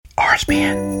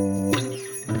RSPN.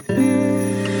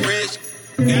 Rich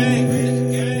gang.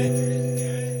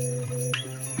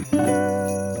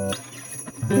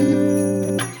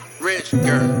 Rich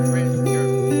girl.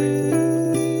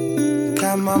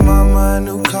 Got my mama a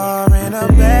new car in a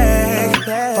bag.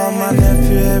 For my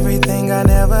nephew, everything I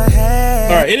never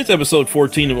had. All right, it is episode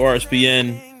 14 of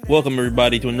RSPN. Welcome,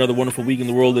 everybody, to another wonderful week in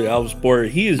the world of Alpha Sport.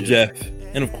 He is Jeff,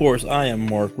 and of course, I am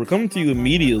Mark. We're coming to you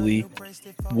immediately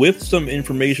with some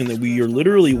information that we are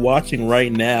literally watching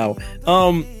right now.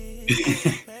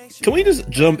 Can we just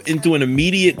jump into an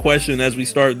immediate question as we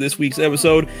start this week's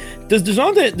episode? Does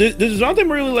DeJounte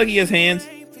Murray look like he has hands?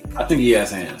 I think he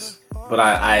has hands, but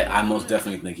I most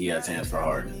definitely think he has hands for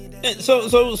Harden.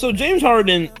 So James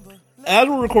Harden, as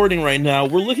we're recording right now,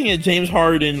 we're looking at James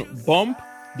Harden bump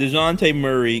DeJounte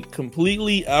Murray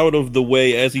completely out of the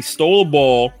way as he stole a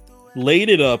ball, laid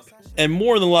it up, and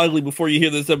more than likely, before you hear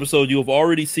this episode, you have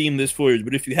already seen this footage.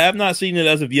 But if you have not seen it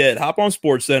as of yet, hop on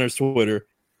SportsCenter's Twitter.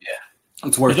 Yeah,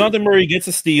 it's worth DeJounte it. Murray gets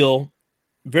a steal.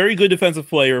 Very good defensive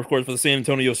player, of course, for the San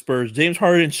Antonio Spurs. James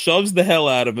Harden shoves the hell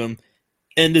out of him,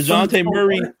 and DeJounte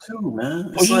Murray too,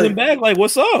 man. pushes him back like,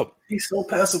 what's up? He's so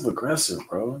passive aggressive,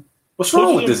 bro. What's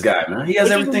wrong with this guy, man? He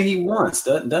has everything he wants,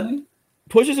 doesn't he?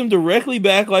 Pushes him directly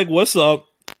back like, what's up?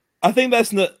 I think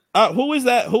that's not who is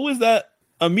that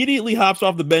immediately hops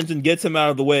off the bench and gets him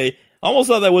out of the way. I almost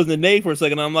thought that was Nene for a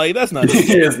second. I'm like, that's not Nene.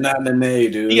 It's not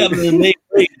Nene, dude. He got the Nene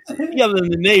braids.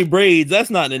 Braids. That's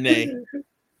not Nene.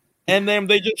 And then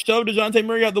they just shoved DeJounte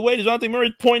Murray out the way. DeJounte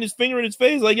Murray pointed his finger in his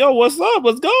face like, yo, what's up?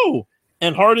 Let's go.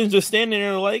 And Harden's just standing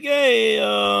there like, hey,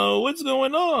 what's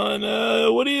going on?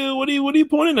 What are you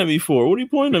pointing at me for? What are you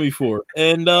pointing at me for?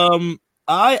 And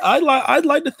I'd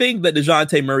like to think that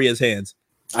DeJounte Murray has hands.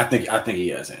 I think he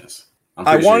has hands. I'm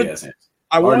pretty sure he has hands.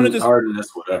 Harden,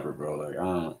 that's whatever, bro. Like, I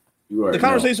don't know. The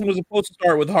conversation was supposed to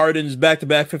start with Harden's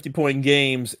back-to-back 50-point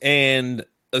games and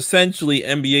essentially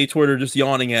NBA Twitter just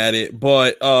yawning at it.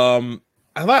 But I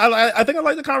think I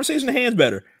like the conversation of hands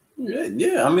better.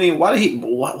 Yeah. I mean, why did he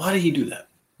do that?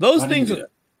 Those things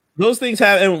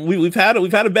have, and we've had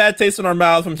a bad taste in our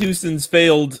mouth from Houston's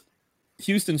failed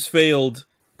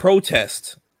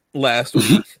protest last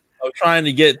week of trying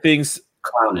to get things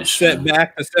clownish set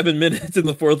back to 7 minutes in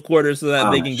the fourth quarter so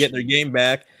that they can get their game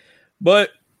back.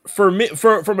 But for me,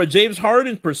 from a James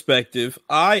Harden perspective,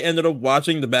 I ended up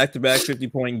watching the back-to-back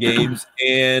 50-point games,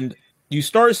 and you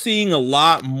start seeing a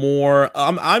lot more.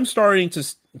 I'm starting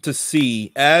to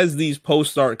see, as these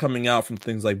posts start coming out from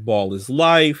things like Ball is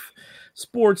Life,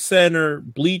 SportsCenter,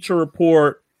 Bleacher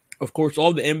Report, of course,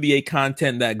 all the NBA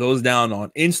content that goes down on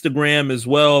Instagram as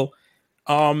well.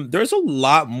 There's a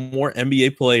lot more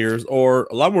NBA players,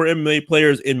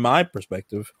 in my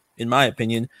perspective, in my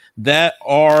opinion, that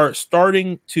are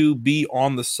starting to be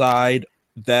on the side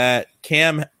that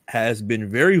Cam has been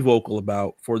very vocal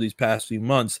about for these past few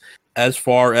months, as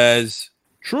far as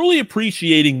truly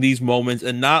appreciating these moments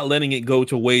and not letting it go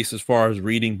to waste as far as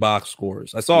reading box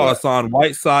scores. I saw Hassan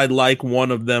Whiteside like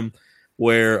one of them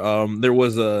where there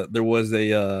was a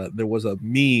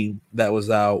meme that was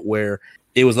out where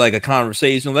it was like a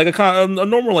conversation, like a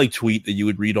normal like tweet that you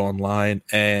would read online,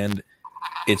 and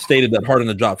it stated that Harden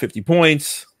had dropped 50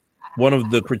 points. One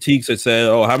of the critiques had said,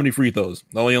 "Oh, how many free throws?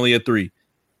 Only had 3.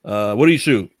 What do you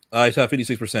shoot? I shot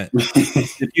 56%.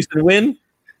 Did Houston win?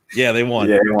 Yeah, they won.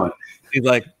 Yeah, they won." He's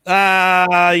like,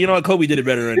 you know what? Kobe did it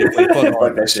better than anybody.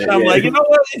 Fuck that shit. I'm like, you know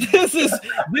what? This is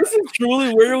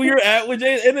truly where we're at with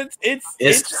Jay, and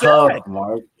it's tough, sad.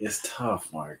 Mark. It's tough,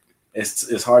 Mark.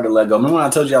 It's hard to let go. Remember when I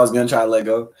told you I was gonna try to let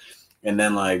go, and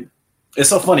then like, it's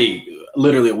so funny.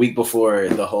 Literally a week before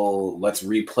the whole let's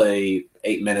replay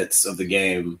 8 minutes of the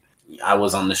game, I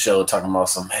was on the show talking about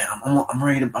some man. I'm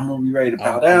ready. I'm gonna be ready to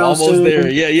bow down. I'm almost soon. there.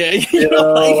 Yeah. You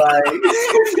know, like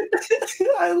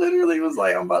I literally was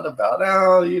like, I'm about to bow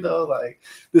down. You know, like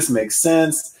this makes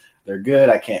sense. They're good.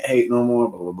 I can't hate no more.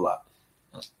 Blah blah blah.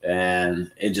 And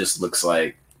it just looks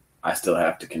like I still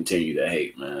have to continue to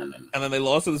hate, man. And then they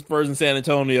lost to the Spurs in San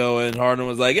Antonio, and Harden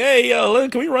was like, "Hey,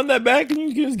 can we run that back? Can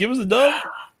you just give us a dub?"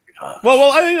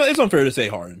 Well, I mean, it's unfair to say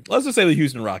Harden. Let's just say the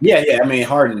Houston Rockets. Yeah. I mean,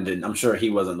 Harden didn't. I'm sure he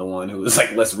wasn't the one who was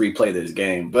like, "Let's replay this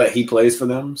game," but he plays for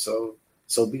them, so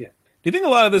be it. Do you think a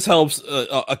lot of this helps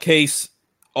a case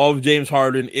of James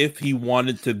Harden if he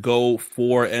wanted to go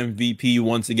for MVP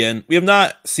once again? We have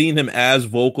not seen him as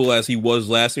vocal as he was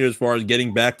last year as far as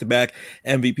getting back-to-back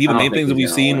MVP. The main things that we've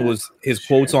seen was his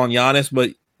quotes on Giannis,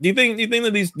 but do you think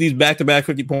that these back-to-back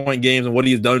 50-point games and what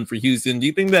he's done for Houston, do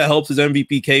you think that helps his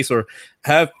MVP case, or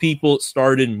have people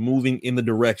started moving in the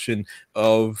direction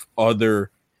of other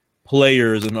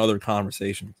players and other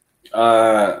conversations?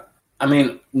 I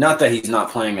mean, not that he's not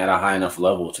playing at a high enough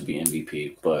level to be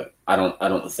MVP, but I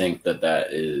don't think that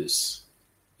is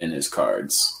in his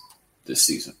cards this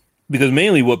season. Because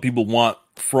mainly what people want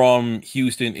from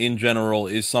Houston in general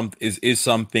is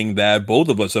something that both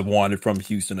of us have wanted from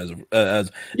Houston I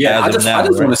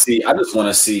just want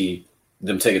to see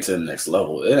them take it to the next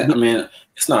level. I mean,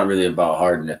 it's not really about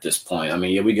Harden at this point. I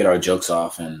mean, yeah, we get our jokes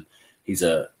off, and he's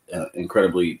an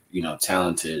incredibly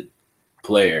talented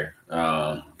player.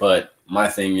 But my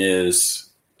thing is,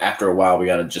 after a while, we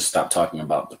got to just stop talking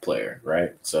about the player,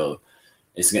 right? So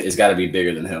it's got to be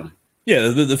bigger than him. Yeah,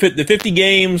 the 50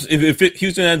 games, if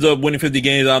Houston ends up winning 50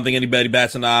 games, I don't think anybody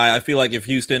bats an eye. I feel like if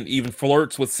Houston even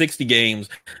flirts with 60 games,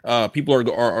 people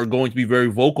are going to be very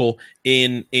vocal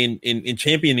in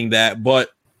championing that.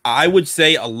 But I would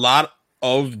say a lot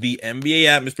of the NBA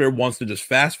atmosphere wants to just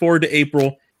fast forward to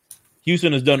April.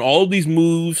 Houston has done all of these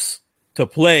moves to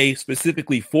play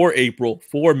specifically for April,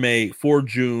 for May, for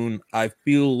June. I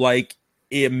feel like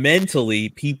mentally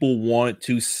people want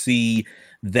to see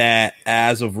that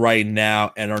as of right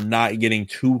now and are not getting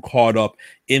too caught up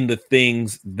in the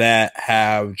things that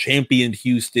have championed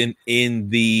Houston in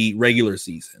the regular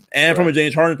season. And from a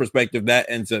James Harden perspective, that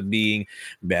ends up being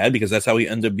bad because that's how we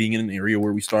end up being in an area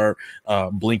where we start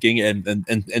blinking and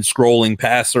scrolling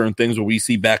past certain things where we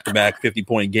see back-to-back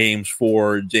 50-point games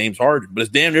for James Harden. But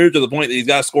it's damn near to the point that he's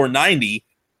got to score 90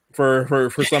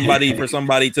 for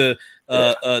somebody to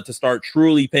start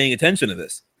truly paying attention to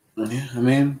this. Yeah, I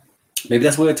mean, maybe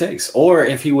that's what it takes. Or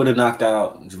if he would have knocked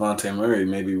out Javonte Murray,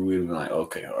 maybe we would have been like,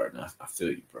 okay, Harden, I feel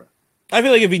you, bro. I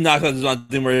feel like if he knocks out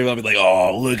Javonte Murray, I'll be like,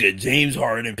 oh, look at James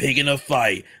Harden picking a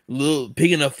fight with little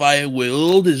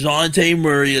DeJounte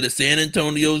Murray of the San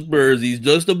Antonio Spurs. He's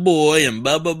just a boy and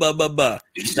blah, blah, blah, blah, blah.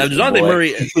 Now, DeJounte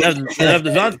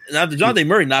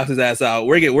Murray knocks his ass out,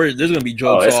 there's going to be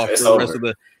jokes off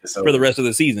for the rest of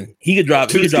the season. He could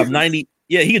drop 90.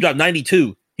 Yeah, he could drop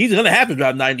 92. He's going to have to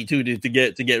drop 92 to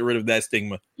get rid of that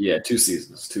stigma. Yeah, 2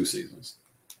 seasons.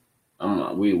 I don't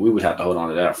know. We would have to hold on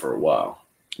to that for a while.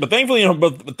 But thankfully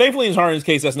in Harden's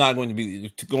case, that's not going to be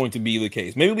the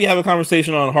case. Maybe we have a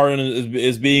conversation on Harden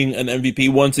as being an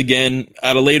MVP once again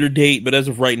at a later date. But as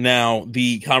of right now,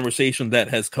 the conversation that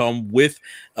has come with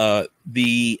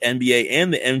the NBA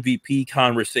and the MVP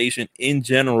conversation in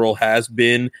general has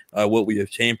been what we have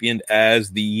championed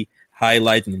as the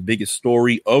highlight and the biggest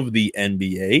story of the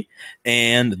NBA.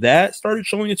 And that started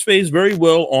showing its face very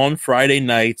well on Friday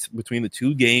night between the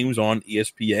two games on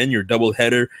ESPN, your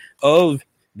doubleheader of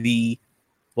the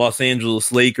Los Angeles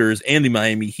Lakers and the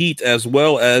Miami Heat, as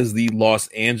well as the Los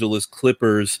Angeles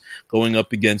Clippers going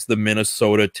up against the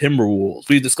Minnesota Timberwolves.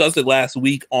 We discussed it last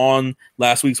week on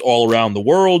last week's All Around the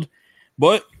World,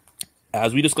 but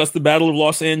as we discussed the Battle of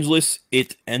Los Angeles,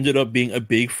 it ended up being a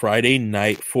big Friday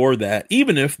night for that,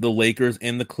 even if the Lakers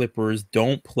and the Clippers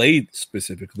don't play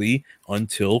specifically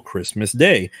until Christmas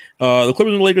Day. The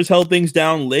Clippers and the Lakers held things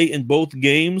down late in both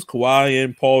games. Kawhi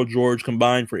and Paul George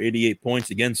combined for 88 points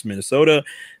against Minnesota.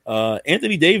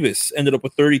 Anthony Davis ended up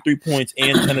with 33 points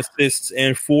and 10 assists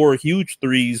and 4 huge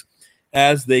threes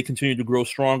as they continue to grow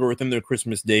stronger within their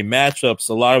Christmas Day matchups.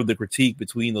 A lot of the critique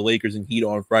between the Lakers and Heat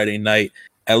on Friday night,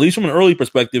 at least from an early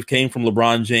perspective, came from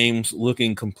LeBron James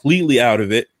looking completely out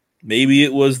of it. Maybe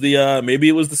it was the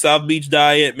South Beach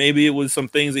diet. Maybe it was some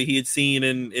things that he had seen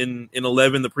in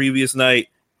 11 the previous night.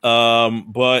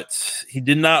 But he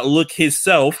did not look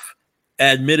himself,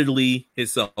 admittedly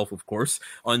himself, of course,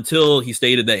 until he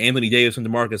stated that Anthony Davis and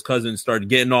DeMarcus Cousins started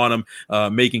getting on him,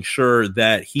 making sure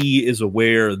that he is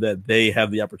aware that they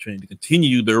have the opportunity to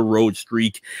continue their road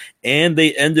streak. And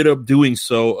they ended up doing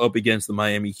so up against the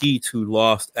Miami Heat, who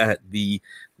lost at the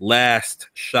last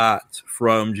shot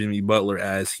from Jimmy Butler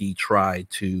as he tried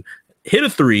to hit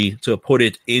a three to put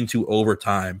it into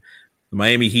overtime. The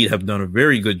Miami Heat have done a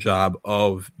very good job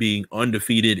of being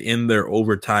undefeated in their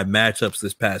overtime matchups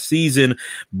this past season,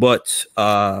 but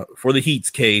for the Heat's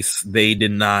case, they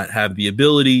did not have the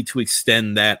ability to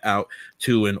extend that out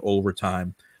to an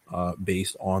overtime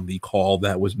based on the call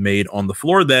that was made on the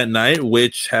floor that night,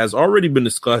 which has already been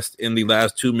discussed in the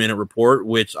last 2-minute report,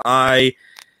 which I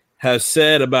have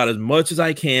said about as much as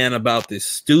I can about this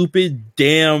stupid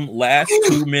damn last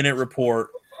 2-minute report.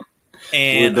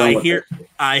 And I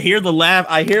hear the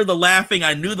laughing.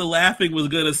 I knew the laughing was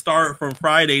going to start from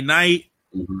Friday night.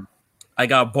 Mm-hmm. I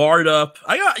got barred up.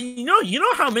 You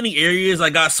know how many areas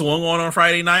I got swung on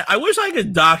Friday night? I wish I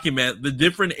could document the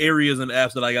different areas and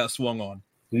apps that I got swung on.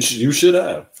 You should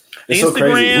have. It's Instagram. So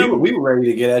crazy. We were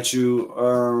ready to get at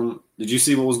you. Did you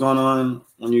see what was going on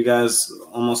when you guys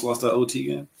almost lost that OT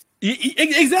game?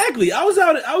 Exactly. I was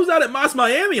out at Moss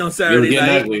Miami on Saturday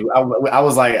night. I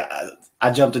was like,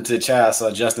 I jumped into the chat. I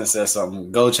saw Justin said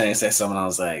something. Gold Chain said something. I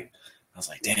was like,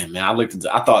 damn, man.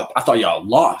 I thought y'all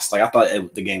lost. Like I thought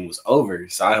the game was over.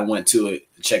 So I went to it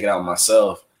to check it out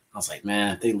myself. I was like,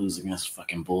 man, if they lose against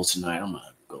fucking Bulls tonight, I'm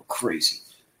gonna go crazy.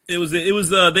 It was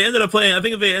they ended up playing. I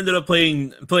think they ended up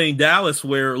playing Dallas,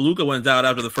 where Luka went out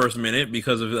after the first minute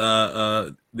because of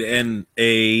a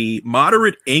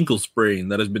moderate ankle sprain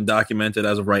that has been documented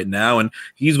as of right now, and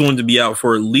he's going to be out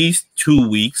for at least 2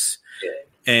 weeks. Yeah.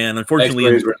 And unfortunately,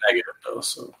 X-rays were negative though.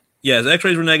 So yeah, his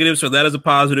X-rays were negative, so that is a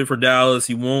positive for Dallas.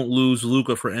 He won't lose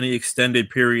Luka for any extended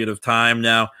period of time.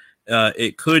 Now,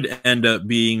 it could end up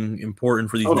being important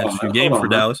for these next few games for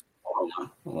Dallas.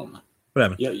 Hold on. What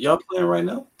happened? Y'all playing right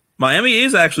now? Miami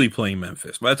is actually playing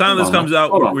Memphis. By the time this comes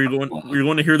out, we're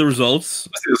going to hear the results.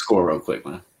 Let's see the score real quick,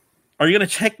 man. Are you going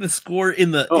to check the score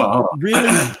in the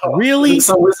really?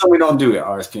 So we don't do it,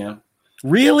 RSPM.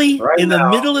 Really? Right in now,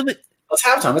 the middle of it? It's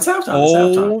halftime. It's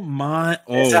halftime.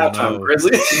 It's halftime. No.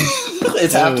 Grizzlies.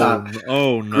 It's halftime.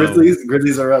 Oh no.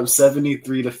 Grizzlies are up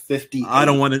 73-50. I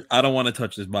don't want to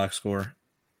touch this box score.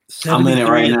 I'm in it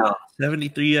right now.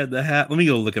 73 at the half. Let me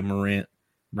go look at Morant.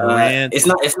 It's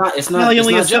not.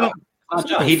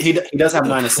 He does have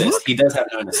 9 assists. He does have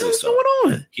 9 assists. What's going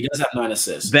on? He does have 9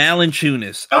 assists.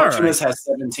 Valanciunas. Valanciunas has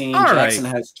 17. Jackson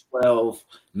has 12.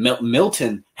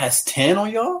 Milton has 10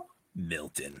 on y'all.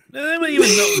 Milton. I don't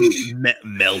even know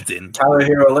Milton. Tyler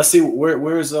Hero. Let's see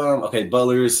where's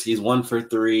Butler's. He's 1 for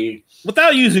 3.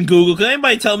 Without using Google, can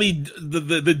anybody tell me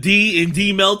the D in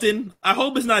D Melton? I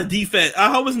hope it's not defense.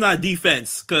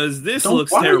 Because this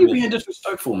looks terrible. Why are you being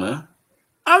disrespectful, man?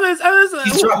 He's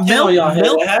dropped 10 on y'all head.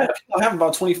 I have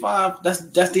about 25. That's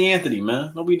DeAnthony,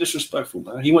 man. Don't be disrespectful,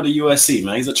 man. He went to USC,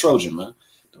 man. He's a Trojan, man.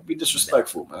 Don't be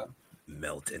disrespectful, man.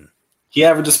 Melton. He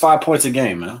averages 5 points a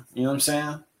game, man. You know what I'm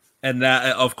saying? And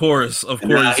that, of course,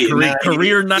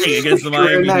 career night against the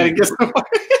Miami.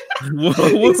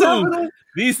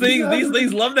 These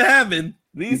things love to happen.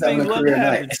 These things love to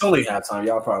happen. It's only halftime.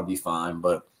 Y'all probably be fine,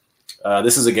 but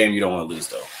this is a game you don't want to lose,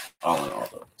 though. All in all,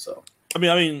 though. So I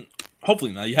mean,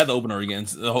 hopefully not. You had the opener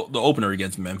against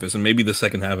Memphis, and maybe the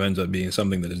second half ends up being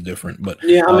something that is different. But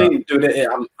yeah, I mean, dude,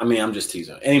 I'm just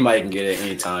teasing. Anybody can get it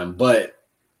anytime, but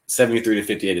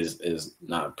 73-58 is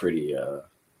not a pretty.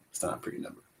 It's not a pretty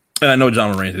number. I know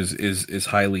John Morant is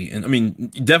highly, and I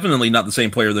mean, definitely not the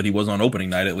same player that he was on opening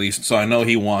night, at least. So I know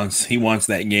he wants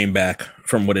that game back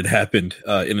from what had happened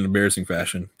in an embarrassing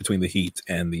fashion between the Heat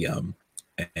and the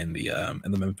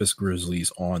Memphis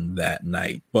Grizzlies on that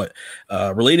night. But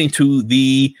relating to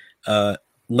the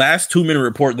last 2-minute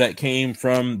report that came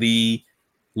from the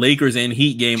Lakers and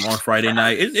Heat game on Friday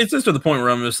night, it's just to the point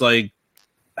where I'm just like,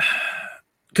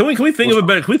 can we think of a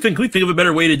better? Can we think of a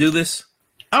better way to do this?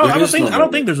 I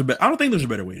don't think there's a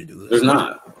better way to do this. There's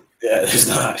not. Yeah, there's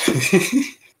not.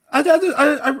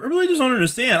 I really just don't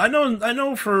understand. I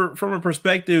know from a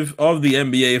perspective of the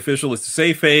NBA official, it's to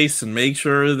save face and make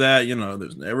sure that,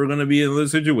 there's never going to be another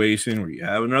situation where you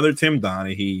have another Tim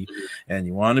Donaghy, and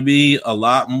you want to be a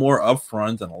lot more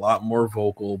upfront and a lot more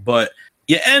vocal. But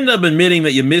you end up admitting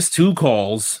that you missed 2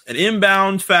 calls, an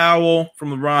inbound foul from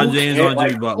LeBron James on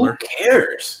Jimmy Butler. Who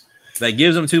cares? That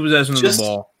gives them 2 possessions of the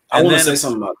ball. I want to say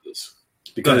something about this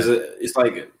because it's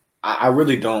like I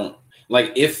really don't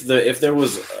like if there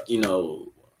was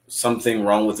something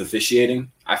wrong with officiating.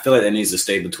 I feel like that needs to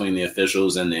stay between the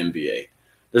officials and the NBA.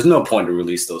 There's no point to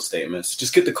release those statements.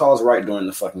 Just get the calls right during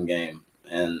the fucking game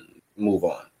and move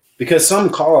on. Because some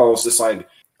calls, it's like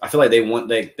I feel like they want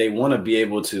to be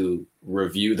able to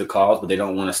review the calls, but they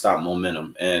don't want to stop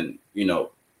momentum. And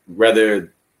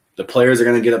whether the players are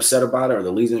going to get upset about it or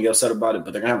the league's going to get upset about it,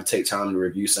 but they're going to have to take time to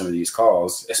review some of these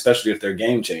calls, especially if their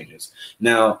game changes.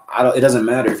 Now, it doesn't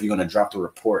matter if you're going to drop the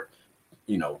report,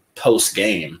 post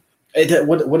game.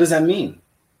 What does that mean?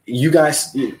 You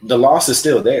guys, the loss is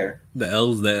still there. The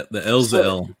L's the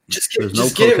L. Just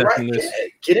get it right.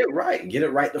 Get it right. Get it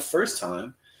right the first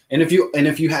time. And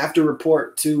if you have to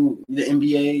report to the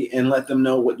NBA and let them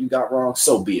know what you got wrong,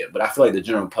 so be it. But I feel like the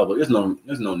general public, there's no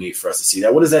need for us to see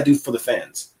that. What does that do for the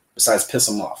fans besides piss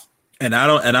them off? And I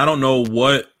don't know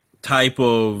what type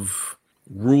of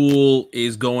rule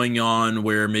is going on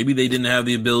where maybe they didn't have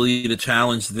the ability to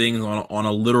challenge things on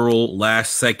a literal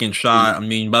last second shot. I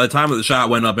mean, by the time that the shot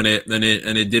went up and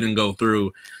it didn't go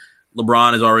through,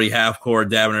 LeBron is already half court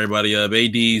dabbing everybody up.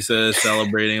 AD says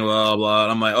celebrating, blah, blah.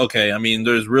 And I'm like, okay. I mean,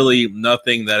 there's truly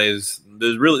nothing that's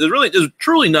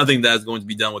going to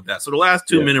be done with that. So the last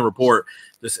 2-minute report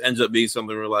just ends up being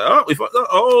something we're like, we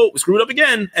screwed up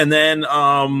again. And then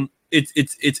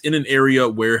it's in an area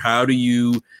where how do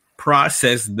you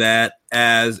process that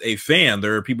as a fan.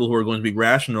 There are people who are going to be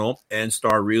rational and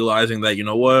start realizing that, you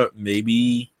know what,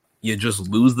 maybe you just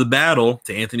lose the battle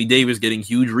to Anthony Davis getting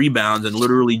huge rebounds and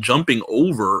literally jumping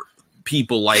over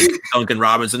people like Duncan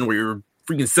Robinson, where you're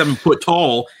freaking 7 foot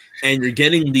tall and you're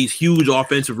getting these huge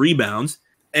offensive rebounds.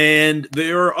 And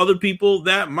there are other people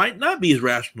that might not be as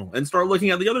rational and start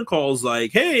looking at the other calls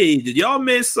like, hey, did y'all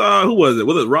miss, who was it?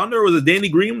 Was it Rondo or was it Danny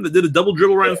Green that did a double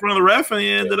dribble right in front of the ref and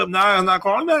ended up not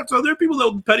calling that? So there are people that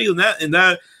will be petty in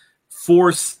that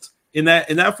force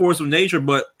of nature.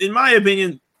 But in my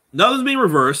opinion, nothing's being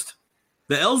reversed.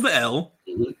 The L's the L.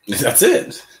 That's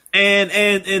it.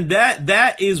 And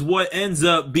that is what ends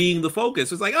up being the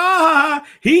focus. It's like,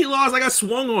 he lost. I got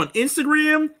swung on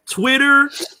Instagram, Twitter.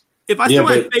 If I still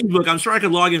like Facebook, I'm sure I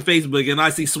could log in Facebook and I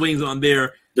see swings on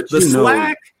there. But the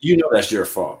Slack, that's your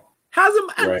fault. How's it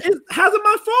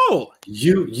my fault?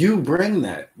 You bring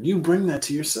that. You bring that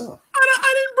to yourself.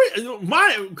 I didn't bring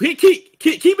my.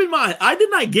 Keep in mind, I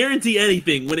did not guarantee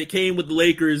anything when it came with the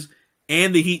Lakers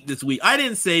and the Heat this week. I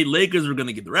didn't say Lakers were going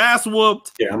to get their ass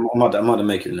whooped. Yeah, I'm about to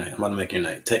make your night.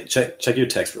 Check your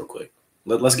text real quick.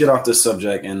 Let's get off this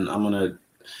subject, and I'm gonna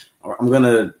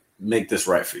make this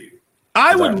right for you.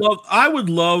 I would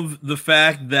love the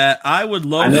fact that I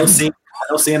know seeing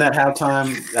that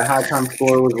halftime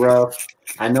score was rough.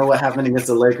 I know what happened against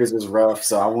the Lakers was rough,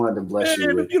 so I wanted to bless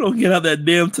you. If you don't get out that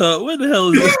damn tub, what the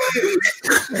hell is this?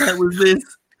 That was this.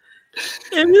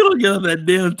 If you don't get out that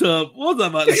damn tub, what was I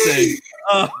about to say?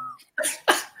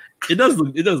 It does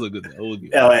look good though.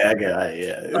 I get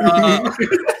it. What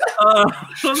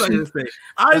was I gonna say?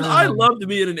 I love to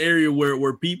be in an area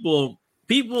where people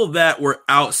that are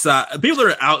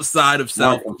outside of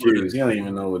South Florida. You don't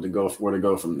even know where to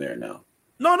go from there now.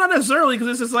 No, not necessarily, because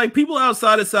it's just like people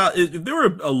outside of South. If there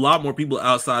were a lot more people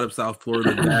outside of South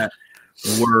Florida that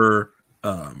were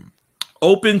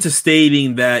open to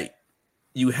stating that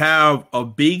you have a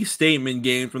big statement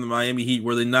game from the Miami Heat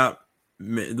where they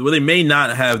may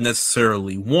not have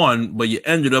necessarily won, but you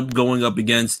ended up going up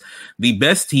against the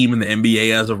best team in the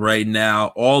NBA as of right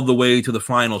now, all the way to the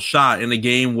final shot in a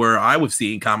game where I was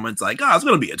seeing comments like, it's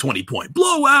going to be a 20-point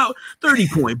blowout,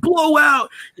 30-point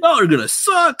blowout. Y'all are going to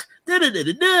suck.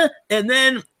 And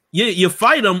then you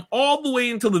fight them all the way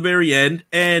until the very end,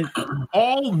 and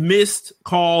all missed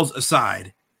calls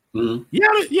aside. Mm-hmm. You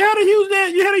had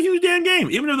a huge damn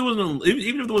game. Even if there wasn't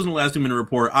a last 2-minute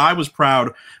report, I was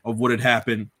proud of what had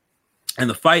happened and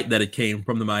the fight that it came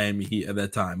from the Miami Heat at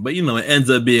that time. But it ends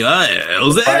up being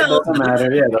the fight doesn't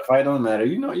matter. Yeah, the fight don't matter.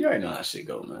 You already know how shit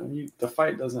go, man. The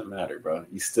fight doesn't matter, bro.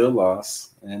 You still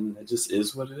lost, and it just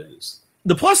is what it is.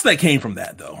 The plus that came from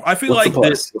that, though, I feel like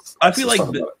the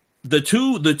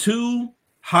two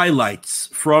highlights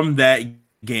from that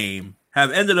game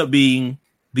have ended up being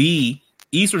the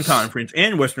Eastern Conference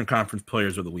and Western Conference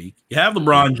Players of the Week. You have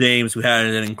LeBron James, who had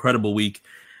an incredible week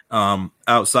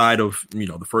outside of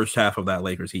the first half of that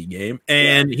Lakers Heat game,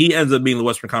 and he ends up being the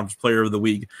Western Conference Player of the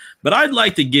Week. But I'd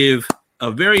like to give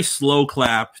a very slow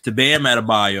clap to Bam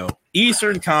Adebayo,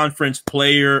 Eastern Conference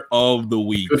Player of the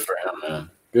Week. Good for him,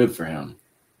 man. Good for him.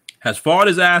 Has fought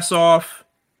his ass off,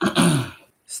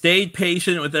 stayed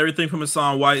patient with everything from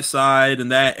Hassan Whiteside in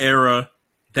that era.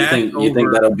 You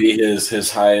think that'll be his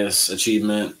highest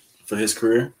achievement for his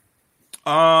career?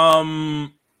 No.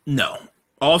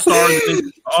 All-Star.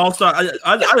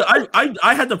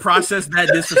 I had to process that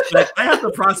disrespect. I had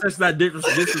to process that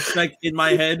disrespect in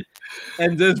my head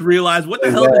and just realize what the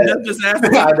hell did Jeff just ask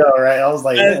me? I know, right? I was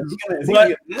like, is he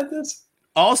gonna get this?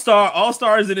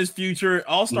 All-Stars in his future.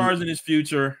 All-Stars in his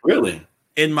future. Really?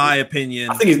 In my opinion.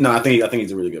 I think he's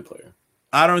a really good player.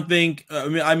 I don't think. I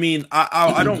don't want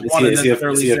to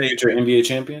necessarily say future NBA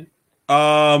champion.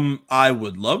 I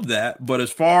would love that, but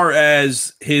as far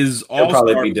as his All-Star, he'll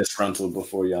probably be disgruntled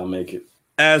before y'all make it.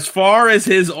 As far as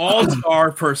his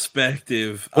All-Star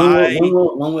perspective, when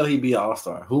will he be an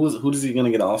All-Star? Who is he going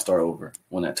to get an All-Star over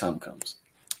when that time comes?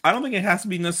 I don't think it has to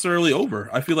be necessarily over.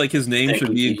 I feel like his name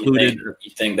should be included.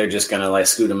 You think they're just going to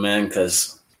scoot him in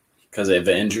because of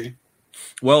the injury?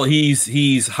 Well,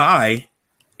 he's high.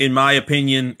 In my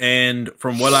opinion, and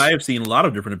from what I have seen, a lot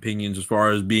of different opinions as far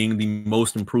as being the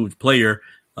most improved player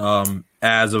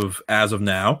as of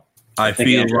now. I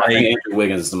think Andrew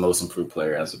Wiggins is the most improved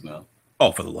player as of now.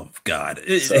 Oh, for the love of God!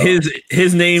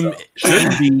 His name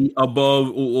should be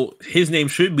above. His name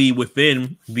should be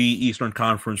within the Eastern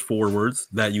Conference forwards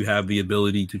that you have the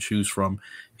ability to choose from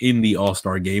in the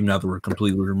All-Star game. Now that we're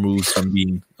completely removed from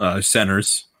being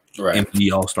centers in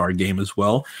the All-Star game as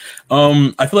well,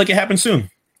 I feel like it happens soon.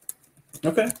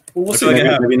 Okay, well, we'll see.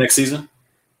 Maybe next season.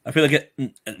 I feel like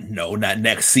no, not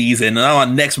next season. No,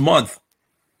 next month.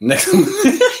 Next.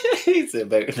 said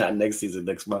back, not next season,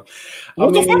 next month.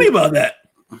 What's so funny about that?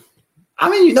 I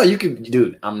mean, you can,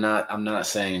 dude. I'm not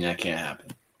saying that can't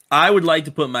happen. I would like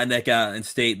to put my neck out and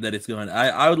state that it's going.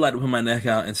 I would like to put my neck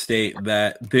out and state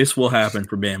that this will happen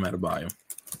for Bam Adebayo.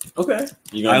 Okay,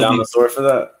 you gonna down the sword for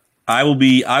that? I will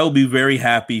be very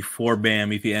happy for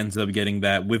Bam if he ends up getting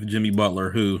that with Jimmy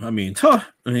Butler. Who do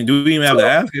we even have to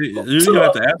ask? Do you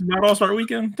have to ask about All-Star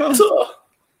Weekend?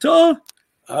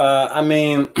 I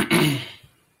mean,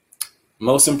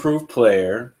 most improved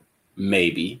player,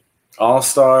 maybe.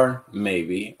 All-Star,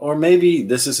 maybe, or maybe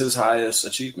this is his highest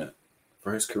achievement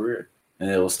for his career, and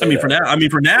it will stay. For now,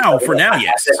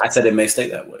 yes. I said it may stay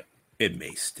that way. It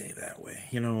may stay that way.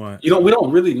 You know what? We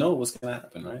don't really know what's gonna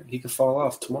happen, right? He could fall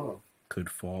off tomorrow. Could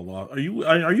fall off. Are you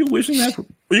wishing that?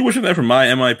 Are you wishing that for my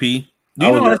MIP? Do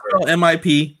you know how to spell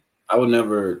MIP? I would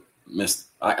never miss.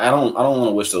 I don't want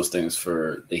to wish those things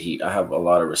for the Heat. I have a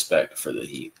lot of respect for the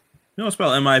Heat. You don't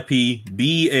spell MIP,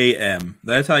 BAM.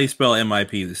 That's how you spell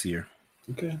MIP this year.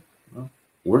 Okay, well,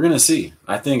 we're gonna see.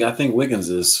 I think Wiggins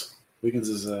is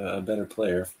a better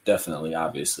player, definitely,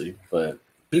 obviously, but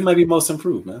he might be most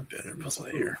improved, man. Better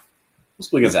player.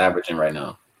 What's Wiggins averaging right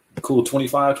now? Cool,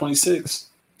 25, 26,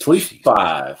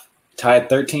 25. Tied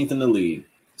 13th in the league.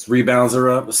 His rebounds are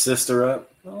up, assists are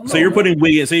up. So you're putting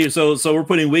Wiggins. So we're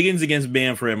putting Wiggins against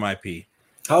Bam for MIP.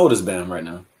 How old is Bam right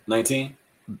now? 19.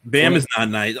 Bam 20? Is not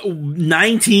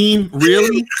 19.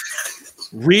 Really?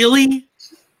 Really?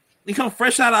 He come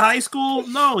fresh out of high school?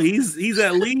 No, he's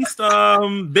at least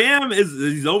Bam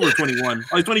he's over 21.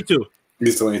 Oh, he's 22.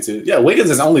 He's 22. Yeah,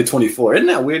 Wiggins is only 24. Isn't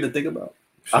that weird to think about?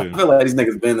 Sure. I feel like these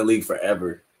niggas been in the league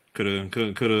forever. Could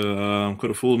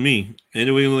have fooled me.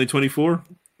 Anyway, only 24.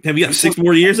 Have you got 6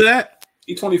 more years of that?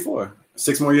 He's 24.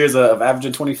 6 more years of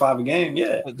averaging 25 a game.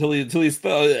 Yeah, until he's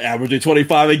averaging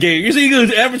 25 a game. You say he's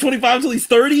gonna average 25 until he's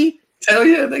 30? Hell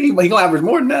yeah, nigga. He gonna average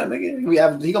more than that. Nigga.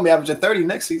 He gonna be averaging 30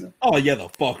 next season. Oh yeah, the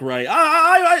fuck right.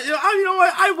 You know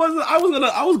what? I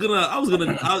was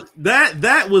gonna.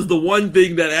 That was the one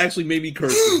thing that actually made me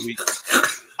curse this week.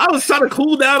 I was trying to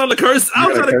cool down on the curse. I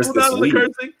was trying to cool down on the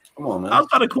cursing. Come on, man. I was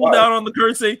trying to cool down on the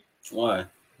cursing. Why?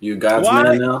 You God's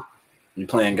man now? You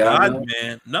playing God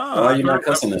man? No. Why are you not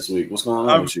cussing this week? What's going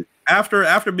on with you?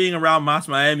 After being around Moss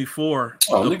Miami 4.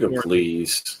 Oh, nigga,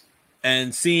 please.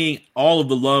 And seeing all of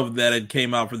the love that had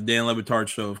came out for the Dan Le Batard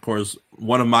show, of course,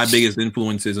 one of my biggest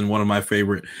influences and one of my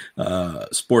favorite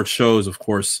sports shows, of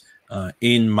course,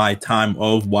 in my time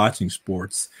of watching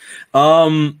sports. There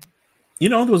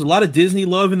was a lot of Disney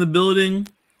love in the building.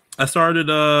 I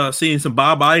started seeing some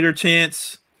Bob Iger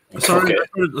chants. I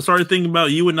started thinking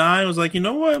about you and I. Was like, you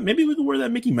know what? Maybe we could wear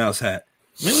that Mickey Mouse hat.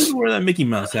 I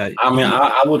mean,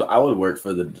 I would work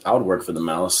for the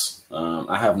mouse.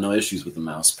 I have no issues with the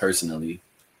mouse personally,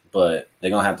 but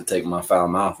they're gonna have to take my foul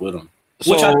mouth with them,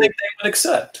 which I think they would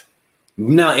accept.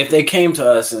 Now, if they came to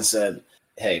us and said,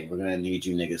 "Hey, we're gonna need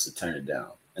you niggas to turn it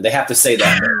down," and they have to say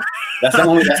that, that's the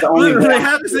only. They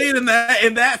have to say it in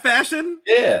that fashion.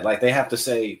 Yeah, like they have to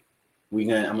say, I'm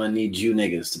gonna need you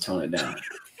niggas to tone it down,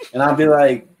 and I'll be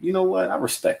like, you know what? I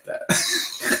respect that.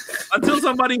 Until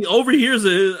somebody overhears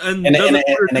it and doesn't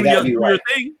they gotta be white.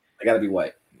 Thing. They gotta be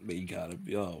white. But you gotta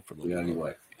be you gotta be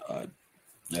white. God.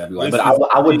 You gotta be white. But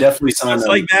I would definitely sign just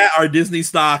like that. Our Disney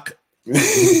stock,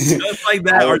 just like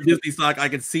that. Our Disney stock. I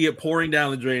can see it pouring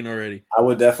down the drain already. I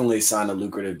would definitely sign a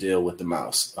lucrative deal with the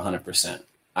mouse. 100%.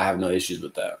 I have no issues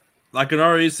with that. I can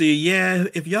already see. Yeah,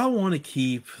 if y'all want to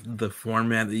keep the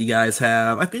format that you guys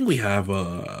have, I think we have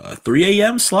a 3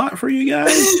 a.m. slot for you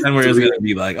guys, and we're just gonna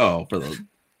be like, oh, for the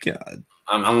God.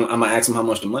 I'm gonna ask him how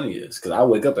much the money is because I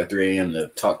wake up at 3 a.m. to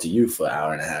talk to you for an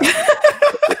hour and a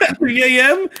half. 3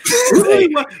 a.m.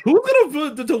 Who's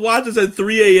gonna to watch us at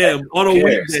 3 a.m. on a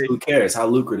weekday? Who cares? How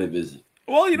lucrative is it?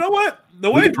 Well, you know what?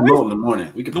 We can promote in the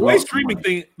morning. The way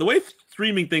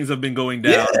streaming things have been going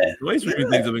down. Yeah, the way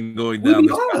streaming things have been going down.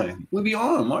 We'll be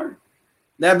on, Mark.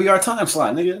 That'd be our time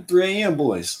slot, nigga. 3 a.m.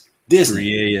 boys.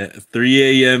 Disney.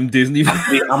 3 a.m. Disney.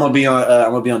 I'm gonna be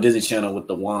on Disney Channel with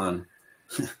the wand.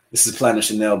 This is Platinum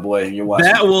Chanel, boy, and you're watching.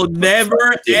 That will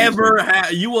never, ever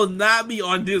happen. You will not be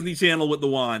on Disney Channel with the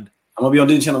wand. I'm going to be on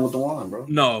Disney Channel with the wand, bro.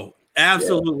 No,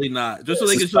 absolutely not. Just so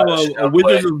they can show a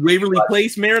Wizards of Waverly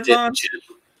Place marathon.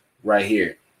 Right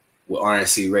here with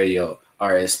RNC Radio,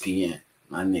 RSPN,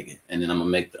 my nigga. And then I'm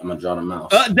going to draw the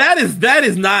mouse. That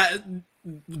is not.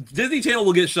 Disney Channel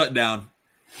will get shut down.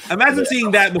 Imagine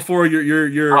seeing that before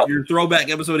your throwback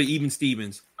episode of Even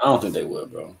Stevens. I don't think they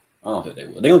would, bro. I don't think they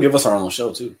will. They're going to give us our own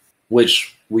show, too,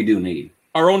 which we do need.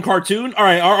 Our own cartoon? All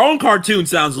right, our own cartoon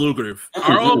sounds lucrative.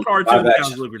 Our own cartoon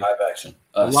sounds lucrative. Live action.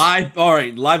 All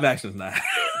right, live action is not.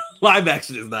 Live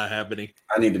action is not happening.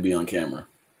 I need to be on camera.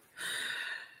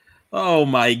 Oh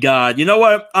my God! You know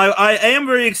what? I am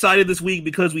very excited this week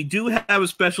because we do have a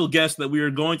special guest that we are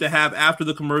going to have after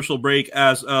the commercial break.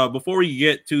 As before we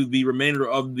get to the remainder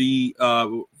of the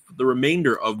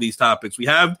remainder of these topics, we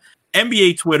have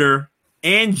NBA Twitter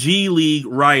and G League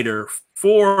writer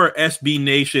for SB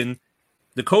Nation,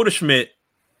 Dakota Schmidt,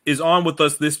 is on with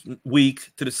us this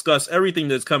week to discuss everything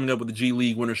that's coming up with the G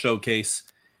League Winter Showcase.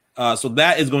 So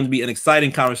that is going to be an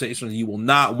exciting conversation you will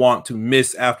not want to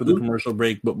miss after the commercial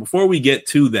break. But before we get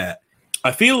to that,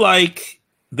 I feel like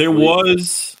there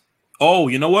was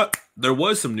you know what? There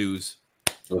was some news.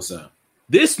 What's that?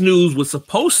 This news was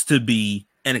supposed to be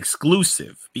an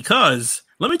exclusive because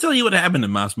let me tell you what happened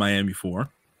in Moss Miami 4.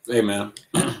 Hey man.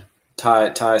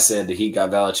 Ty said that he got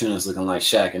Valanciunas looking like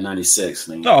Shaq in '96.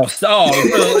 You know, so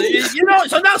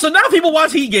now people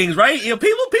watch Heat games, right? You know,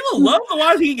 people love to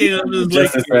watch Heat games.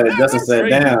 Justin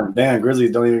said, "Damn, Grizzlies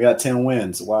don't even got 10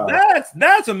 wins. Wow,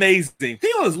 that's amazing.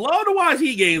 People just love to watch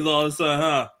Heat games all of a sudden,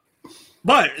 huh?"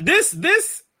 But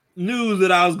this news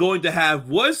that I was going to have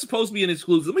was supposed to be an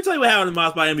exclusive. Let me tell you what happened in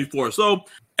Moss Miami 4. So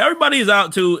everybody's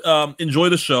out to enjoy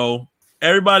the show.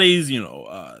 Everybody's,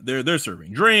 they're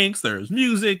serving drinks. There's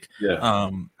music. Yeah.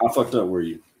 How fucked up were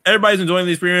you? Everybody's enjoying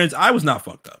the experience. I was not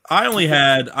fucked up. I only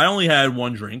had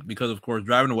one drink because, of course,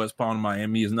 driving to West Palm,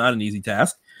 Miami is not an easy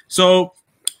task. So,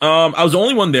 I was the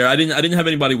only one there. I didn't have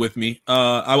anybody with me.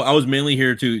 I was mainly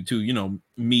here to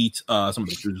meet some of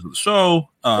the producers of the show.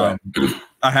 Right.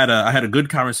 I had a good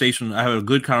conversation. I had a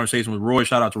good conversation with Roy.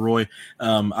 Shout out to Roy.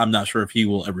 I'm not sure if he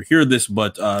will ever hear this,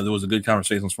 but there was a good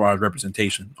conversation as far as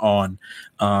representation on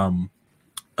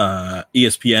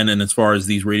ESPN and as far as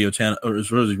these radio channel or as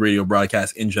far as these radio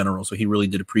broadcasts in general. So he really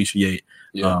did appreciate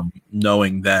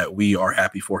knowing that we are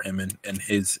happy for him and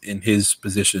his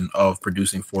position of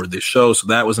producing for this show. So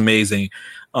that was amazing.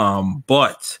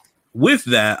 But with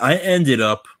that, I ended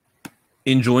up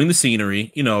enjoying the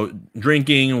scenery,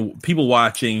 drinking, people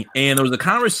watching, and there was a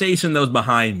conversation that was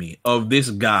behind me of this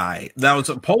guy that was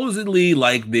supposedly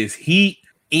like this Heat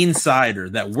insider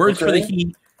that works for the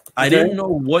Heat. I didn't know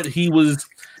what he was.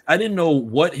 I didn't know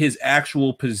what his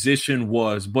actual position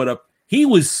was, but he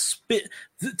was spit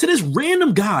to this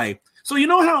random guy. So you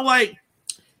know how like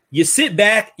you sit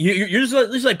back, you're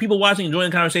just like people watching, enjoying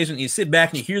the conversation. You sit back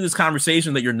and you hear this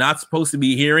conversation that you're not supposed to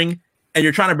be hearing. And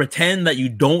you're trying to pretend that you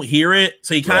don't hear it.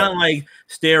 So you kind of like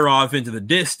stare off into the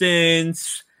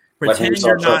distance, pretend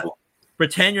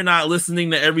you're not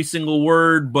listening to every single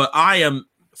word. But I am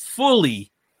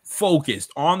fully focused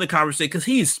on the conversation because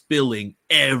he's spilling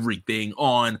everything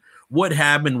on what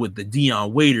happened with the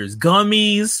Dion Waiters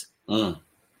gummies,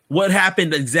 what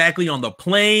happened exactly on the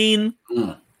plane,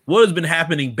 what has been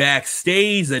happening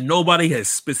backstage that nobody has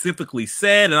specifically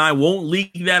said, and I won't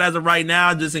leak that as of right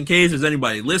now, just in case there's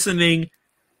anybody listening.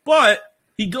 But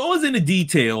he goes into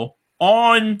detail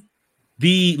on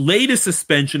the latest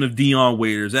suspension of Dion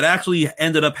Waiters that actually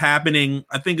ended up happening.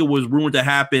 I think it was rumored to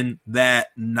happen that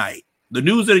night. The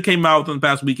news that it came out within the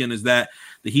past weekend is that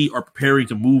the Heat are preparing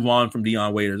to move on from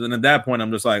Dion Waiters. And at that point,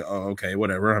 I'm just like, oh, okay,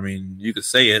 whatever. I mean, you could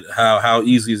say it. How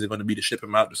easy is it going to be to ship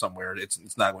him out to somewhere? It's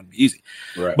not going to be easy.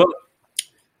 Right. But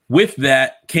with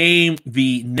that came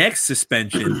the next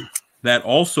suspension that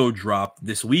also dropped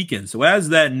this weekend. So as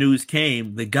that news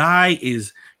came, the guy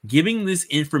is giving this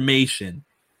information,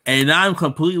 and I'm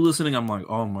completely listening. I'm like,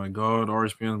 oh my God,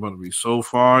 RSPN is about to be so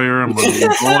fire. I'm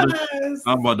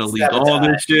about to leak all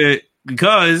this shit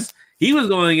because he was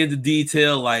going into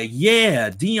detail like, yeah,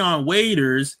 Dion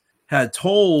Waiters had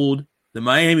told the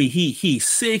Miami Heat he's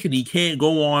sick and he can't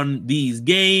go on these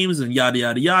games and yada,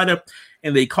 yada, yada.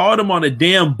 And they caught him on a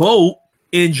damn boat,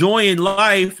 enjoying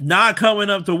life, not coming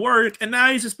up to work, and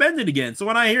now he's suspended again. So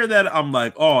when I hear that, I'm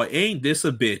like, oh, ain't this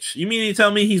a bitch? You mean to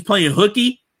tell me he's playing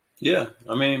hooky? Yeah,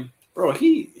 I mean, bro,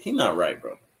 he not right,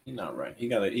 bro. He not right. He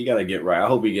gotta get right. I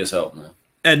hope he gets help, man.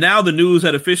 And now the news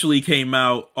had officially came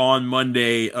out on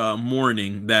Monday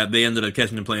morning that they ended up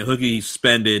catching him playing hooky,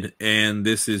 suspended, and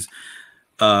this is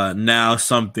now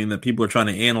something that people are trying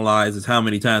to analyze is how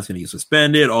many times can he get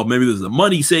suspended, or maybe this is a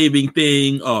money-saving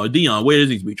thing, or Dion Waiters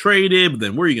needs to be traded, but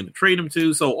then where are you going to trade him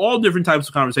to? So all different types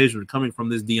of conversations are coming from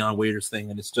this Dion Waiters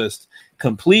thing, and it's just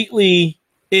completely,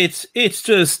 it's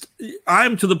just,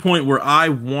 I'm to the point where I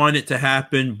want it to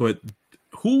happen, but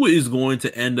who is going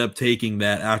to end up taking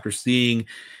that after seeing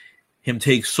him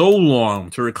take so long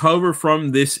to recover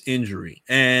from this injury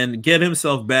and get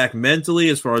himself back mentally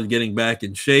as far as getting back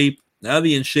in shape? Now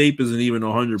the in shape isn't even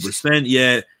 100%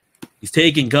 yet. He's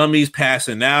taking gummies,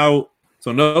 passing out.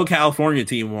 So no California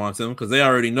team wants him because they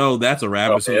already know that's a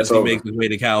wrap as soon as he makes his way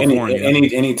to California.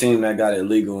 Any team that got it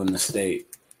legal in the state,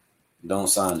 don't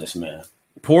sign this man.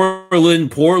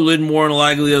 Portland more than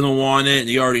likely doesn't want it.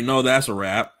 You already know that's a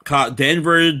wrap.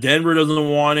 Denver doesn't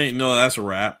want it. You know that's a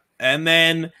wrap. And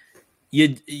then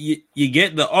you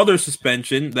get the other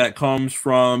suspension that comes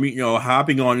from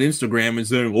hopping on Instagram and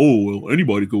saying, "Oh, well,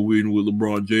 anybody could win with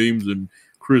LeBron James and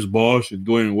Chris Bosh and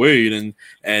Dwayne Wade,"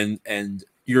 and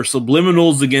your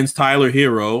subliminals against Tyler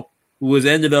Hero, who has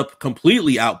ended up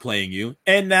completely outplaying you.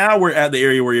 And now we're at the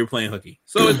area where you're playing hooky.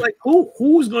 So it's like,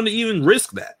 who's going to even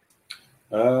risk that?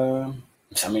 I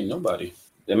mean, nobody.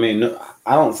 I mean,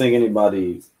 I don't think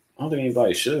anybody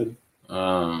should.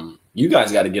 You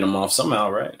guys got to get him off somehow,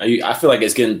 right? I feel like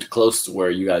it's getting close to where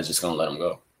you guys just gonna let him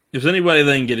go. If anybody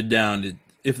that can get it down,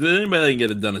 if there's anybody that can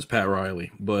get it done, it's Pat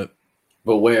Riley. But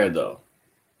where though?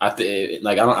 I feel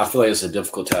like it's a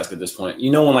difficult task at this point.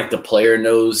 When like the player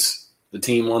knows the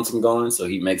team wants him gone, so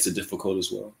he makes it difficult as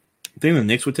well. I think the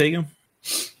Knicks would take him.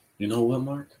 You know what,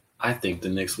 Mark? I think the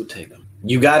Knicks would take him.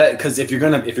 You gotta, because if you're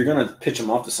gonna pitch him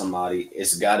off to somebody,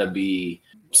 it's gotta be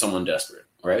someone desperate,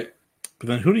 right? But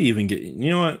then who do you even get?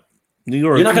 You know what? New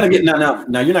York. You're not gonna get now.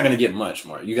 You're not gonna get much,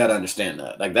 Mark. You gotta understand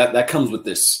that. Like that comes with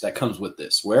this. That comes with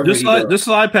this. Wherever just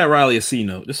slide Pat Riley a C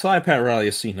note. Just slide Pat Riley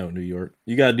a C note. New York.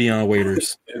 You got Deion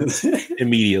Waiters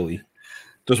immediately.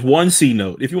 Just one C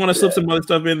note. If you want to slip some other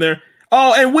stuff in there.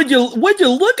 Oh, and would you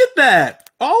look at that?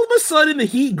 All of a sudden, the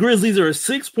Heat Grizzlies are a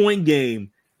 6-point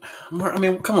game. I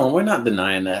mean, come on. We're not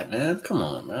denying that, man. Come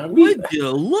on, man. Would you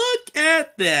look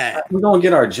at that? We're gonna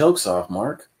get our jokes off,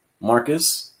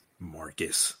 Marcus.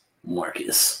 Oh,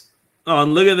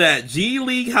 and look at that. G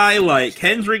League highlight.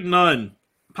 Kendrick Nunn.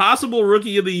 Possible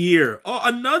rookie of the year. Oh,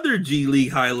 another G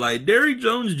League highlight. Derrick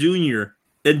Jones Jr.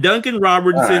 and Duncan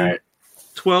Robertson.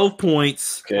 12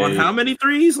 points on how many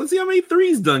threes? Let's see how many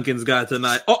threes Duncan's got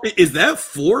tonight. Oh, is that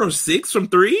 4 or 6 from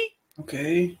 3?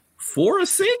 Okay. 4 or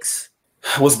 6?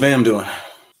 What's Bam doing?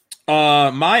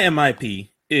 My MIP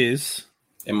is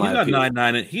MIP. He's got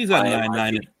 9-9. He's got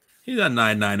 9-9. He's got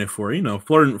 9-9 for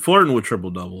flirting with triple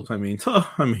doubles. I mean,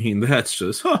 that's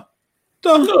just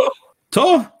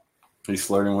tough. He's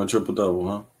flirting with triple double,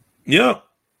 huh? Yep.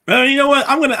 You know what?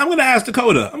 I'm gonna ask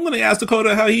Dakota. I'm gonna ask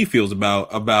Dakota how he feels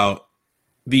about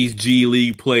these G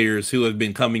League players who have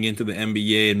been coming into the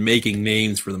NBA and making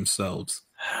names for themselves.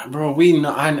 Bro, we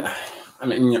know. I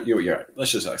mean, you're right.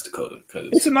 Let's just ask Dakota because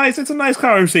it's a nice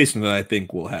conversation that I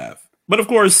think we'll have. But of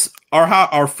course,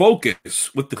 our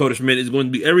focus with Dakota Schmidt is going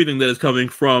to be everything that is coming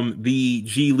from the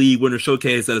G League Winter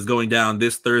Showcase that is going down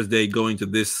this Thursday, going to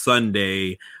this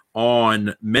Sunday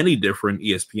on many different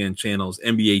ESPN channels,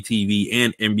 NBA TV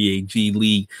and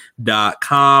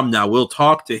NBAGleague.com. Now, we'll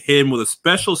talk to him with a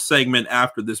special segment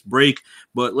after this break,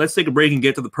 but let's take a break and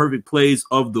get to the perfect plays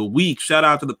of the week. Shout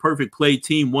out to the Perfect Play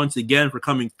team once again for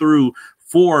coming through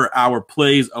for our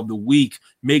plays of the week.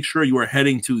 Make sure you are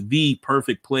heading to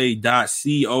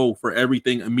theperfectplay.co for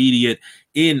everything immediate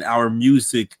in our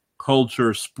music,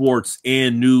 culture, sports,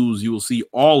 and news. You will see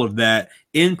all of that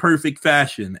in perfect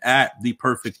fashion at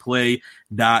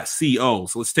theperfectplay.co.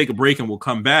 So let's take a break and we'll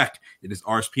come back. It is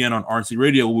RSPN on RNC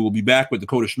Radio. We will be back with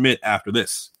Dakota Schmidt after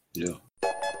this. Yeah.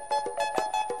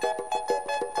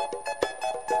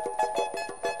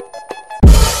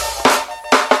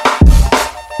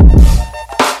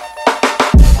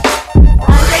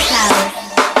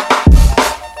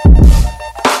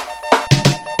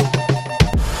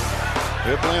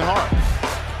 They're playing hard.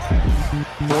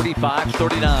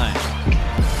 45-39.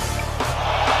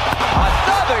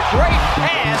 Another great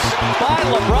pass by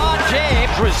LeBron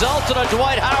James results in a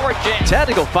Dwight Howard James.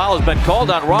 Technical foul has been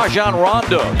called on Rajon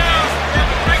Rondo. 3.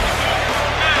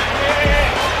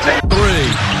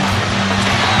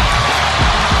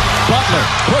 Butler,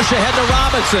 push ahead to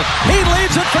Robinson. He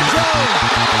leaves it for Jones.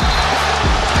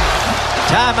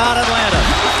 Timeout Atlanta.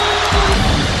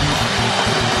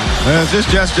 This is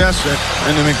just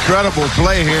an incredible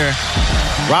play here.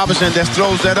 Robinson just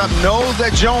throws that up, knows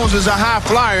that Jones is a high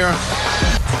flyer.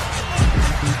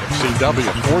 CW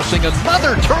forcing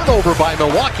another turnover by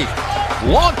Milwaukee.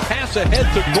 Long pass ahead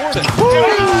to Gordon.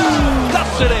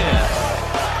 Stuffs it in.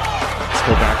 Let's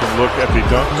go back and look at the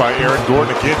dunk by Aaron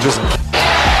Gordon again. Just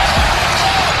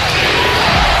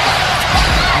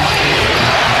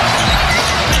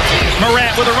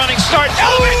Morant with a running start.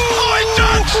 Oh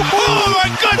my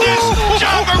goodness!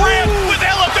 John Morant with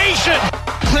elevation.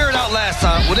 Cleared out last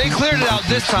time. Well, they cleared it out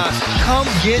this time. Come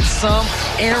get some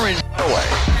Aaron.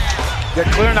 They're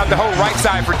clearing out the whole right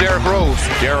side for Derrick Rose.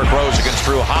 Derrick Rose against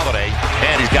Drew Holiday,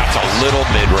 and he's got a little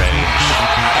mid-range.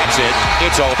 That's it.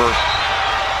 It's over.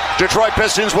 Detroit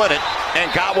Pistons win it and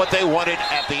got what they wanted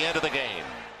at the end of the game.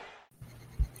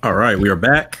 All right, we are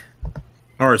back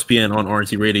RSPN on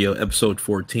RNC Radio, episode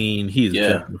 14. He is Yeah.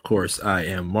 Jeff, of course. I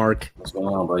am Mark. What's going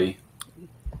on, buddy?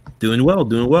 Doing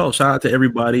well. Shout out to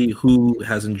everybody who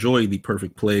has enjoyed the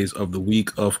perfect plays of the week.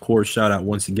 Of course, shout out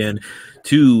once again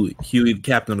to Huey, the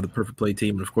captain of the perfect play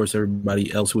team, and of course,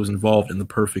 everybody else who was involved in the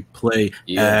perfect play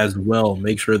as well.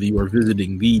 Make sure that you are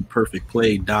visiting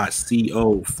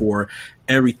theperfectplay.co for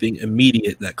everything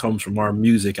immediate that comes from our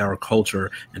music, our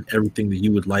culture, and everything that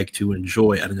you would like to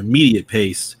enjoy at an immediate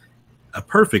pace, a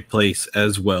perfect place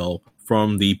as well,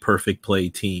 from the Perfect Play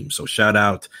team. So shout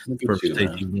out to the Perfect Play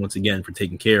team once again for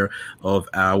taking care of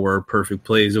our perfect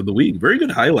plays of the week. Very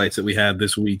good highlights that we had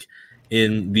this week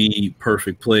in the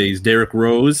perfect plays. Derrick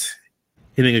Rose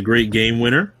hitting a great game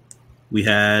winner. We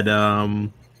had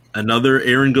another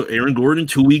Aaron Gordon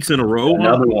 2 weeks in a row.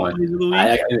 Another one.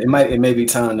 It may be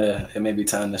time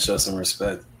to show some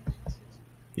respect.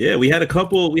 Yeah, we had a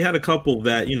couple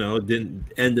that,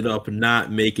 ended up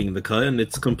not making the cut, and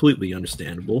it's completely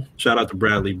understandable. Shout out to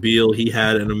Bradley Beal. He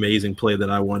had an amazing play that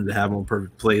I wanted to have on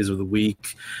perfect plays of the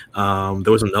week.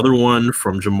 There was another one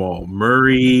from Jamal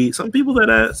Murray. Some people that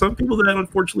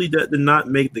unfortunately did not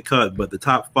make the cut, but the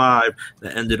top 5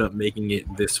 that ended up making it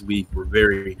this week were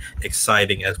very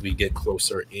exciting as we get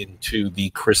closer into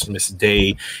the Christmas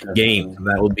Day game. And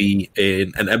that will be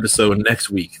an episode next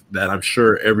week that I'm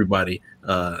sure everybody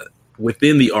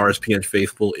within the RSPN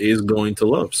faithful is going to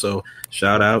love. So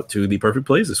shout out to the perfect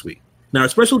plays this week. Now, our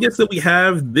special guest that we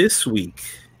have this week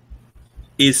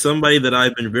is somebody that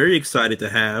I've been very excited to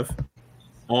have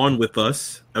on with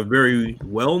us, a very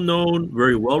well-known,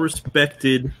 very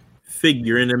well-respected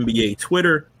figure in NBA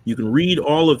Twitter. You can read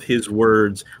all of his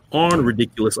words on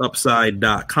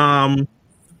ridiculousupside.com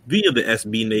via the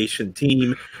SB Nation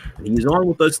team. And he's on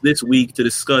with us this week to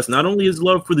discuss not only his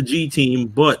love for the G team,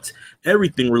 but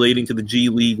everything relating to the G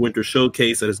League Winter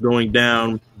Showcase that is going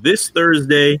down this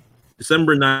Thursday,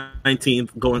 December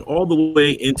 19th, going all the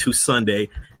way into Sunday.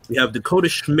 We have Dakota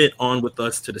Schmidt on with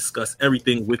us to discuss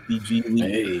everything with the G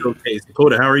League Showcase.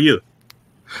 Dakota, how are you?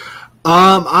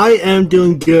 I am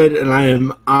doing good, and I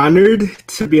am honored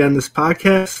to be on this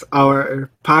podcast,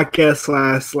 our podcast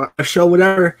 / show,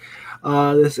 whatever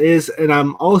this is, and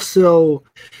I'm also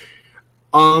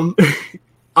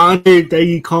honored that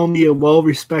you call me a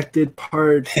well-respected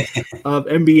part of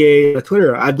NBA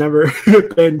Twitter. I've never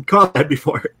been called that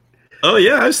before. Oh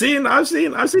yeah, I've seen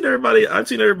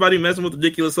everybody messing with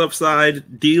Ridiculous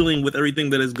Upside, dealing with everything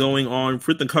that is going on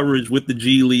for the coverage with the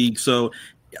G League. So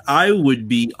I would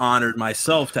be honored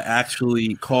myself to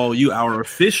actually call you our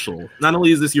official. Not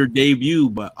only is this your debut,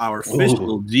 but our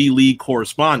official G League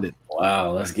correspondent.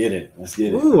 Wow, let's get it.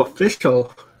 Ooh,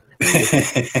 official.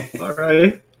 All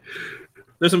right.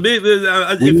 There's some big.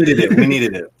 We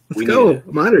needed it. Let's go.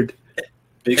 I'm honored.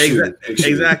 Big shoot.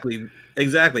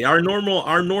 Exactly. Our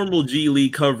normal G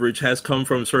League coverage has come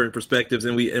from certain perspectives,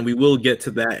 and we will get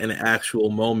to that in an actual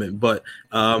moment. But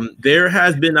there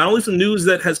has been not only some news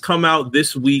that has come out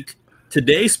this week,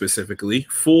 today specifically,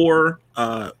 for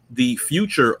the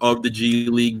future of the G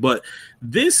League, but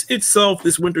this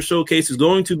Winter Showcase is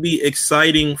going to be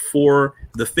exciting for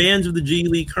the fans of the G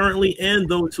League currently and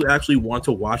those who actually want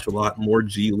to watch a lot more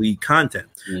G League content.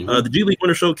 The G League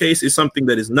Winter Showcase is something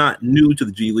that is not new to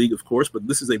the G League, of course, but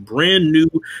this is a brand new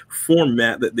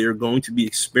format that they're going to be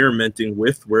experimenting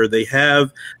with, where they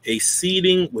have a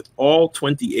seeding with all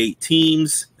 28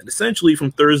 teams. And essentially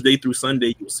from Thursday through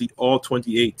Sunday, you'll see all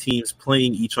 28 teams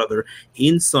playing each other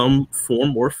in some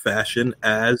form or fashion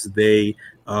as they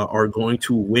are going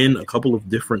to win a couple of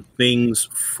different things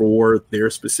for their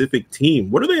specific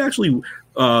team. What are they actually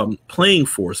playing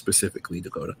for specifically,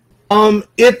 Dakota?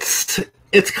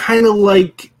 It's kind of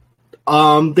like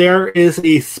there is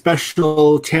a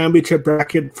special championship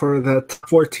bracket for the top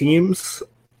 4 teams.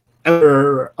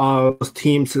 Those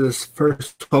teams is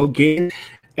first 12 games,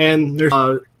 and there's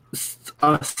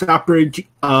a separate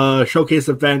showcase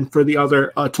event for the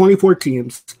other 24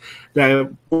 teams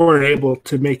that weren't able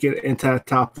to make it into the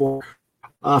top 4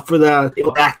 for the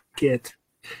bracket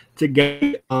to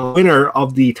get a winner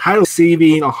of the title,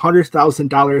 receiving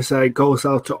 $100,000 that goes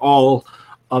out to all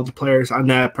of the players on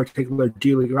that particular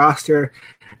G League roster.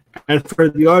 And for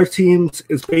the other teams,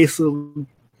 it's basically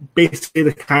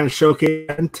the kind of showcase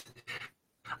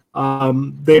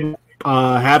they've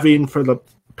having for the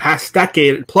past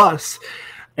decade plus,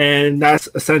 and that's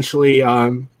essentially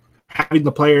having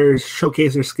the players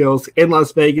showcase their skills in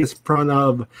Las Vegas in front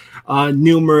of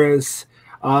numerous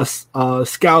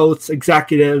scouts,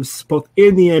 executives, both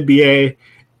in the NBA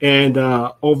and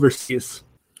overseas.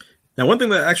 Now, one thing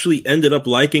that I actually ended up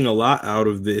liking a lot out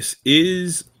of this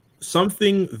is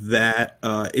something that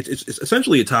it's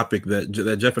essentially a topic that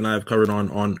Jeff and I have covered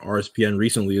on RSPN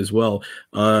recently as well.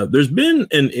 There's been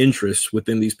an interest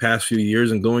within these past few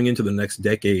years and going into the next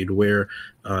decade where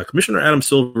Commissioner Adam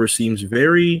Silver seems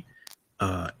very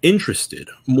interested,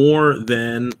 more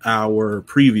than our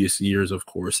previous years, of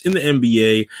course, in the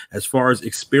NBA as far as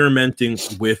experimenting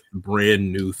with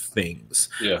brand new things.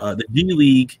 The G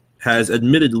League has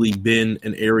admittedly been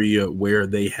an area where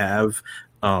they have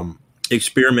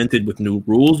experimented with new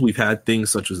rules. We've had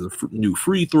things such as the new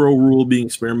free throw rule being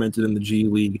experimented in the G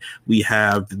League. We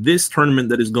have this tournament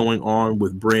that is going on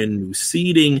with brand new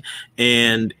seeding.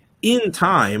 And in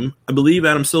time, I believe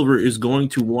Adam Silver is going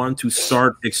to want to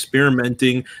start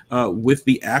experimenting with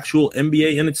the actual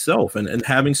NBA in itself and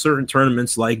having certain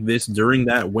tournaments like this during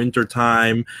that winter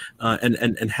time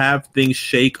and have things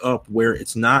shake up where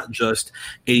it's not just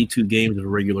 82 games of a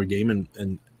regular game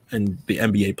and the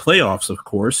NBA playoffs, of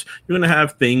course. You're going to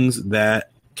have things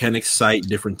that can excite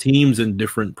different teams and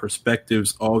different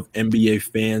perspectives of NBA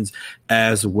fans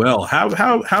as well.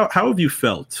 How have you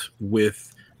felt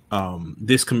with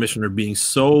this commissioner being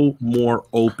so more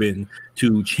open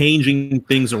to changing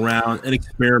things around and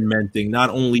experimenting, not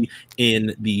only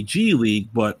in the G League,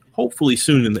 but hopefully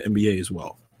soon in the NBA as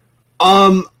well?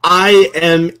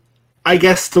 I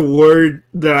guess the word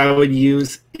that I would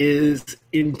use is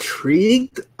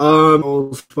intrigued.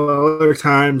 Other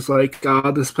times, like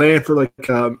this plan for like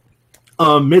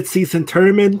a mid-season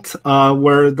tournament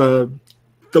where the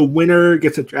winner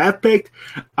gets a draft pick.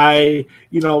 I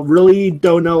really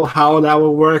don't know how that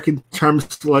will work in terms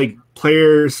of like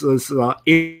players and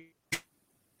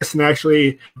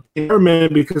actually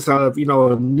tournament because of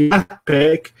a new draft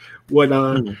pick would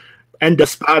end the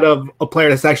spot of a player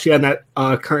that's actually on that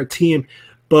current team.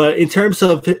 But in terms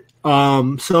of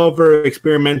Silver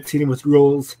experimenting with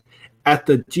rules at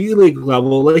the G League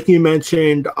level, like you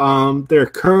mentioned, they're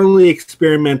currently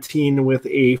experimenting with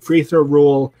a free throw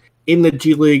rule in the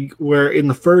G League where in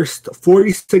the first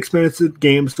 46 minutes of the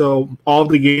game, so all of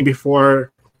the game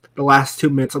before the last 2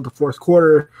 minutes of the fourth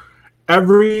quarter,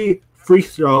 every free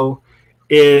throw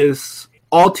is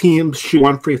all teams shoot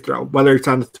one free throw, whether it's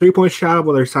on the 3-point shot,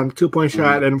 whether it's on the 2-point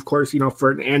shot, and of course, for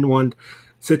an and one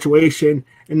situation.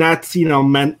 And that's,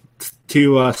 meant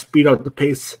to speed up the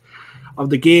pace of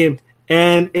the game.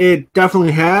 And it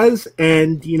definitely has.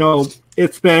 And,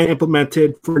 it's been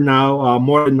implemented for now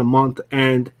more than a month.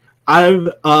 And I've,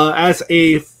 as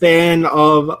a fan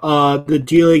of the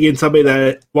G League and somebody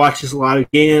that watches a lot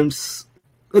of games,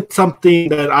 it's something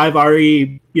that I've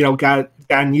already,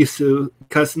 gotten used to.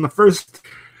 Because in the first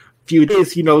few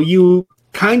days, you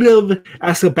kind of,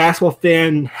 as a basketball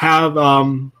fan, have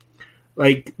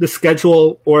like the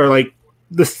schedule or like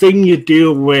the thing you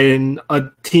do when a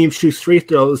team shoots free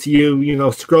throws.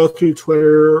 You scroll through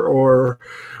Twitter or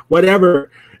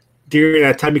whatever during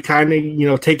that time. You kind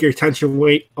of take your attention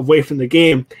away from the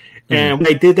game. And when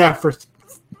I did that for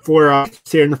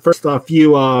say in the first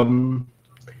few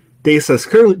days of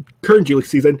current G League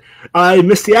season, I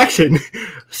missed the action.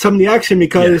 Some of the action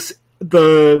because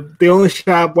they only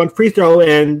shot one free throw,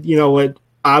 and it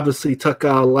obviously took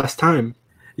less time.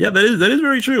 Yeah, that is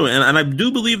very true, and I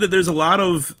do believe that there's a lot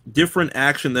of different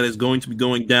action that is going to be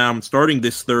going down starting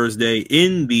this Thursday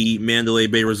in the Mandalay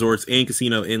Bay Resorts and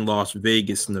Casino in Las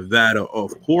Vegas, Nevada.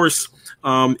 Of course,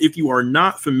 if you are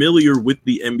not familiar with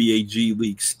the NBA G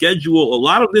League schedule, a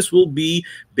lot of this will be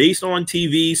based on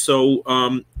TV.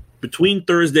 So between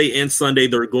Thursday and Sunday,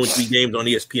 there are going to be games on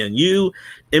ESPNU,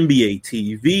 NBA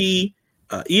TV,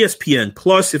 ESPN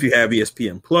Plus, if you have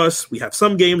ESPN Plus. We have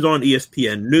some games on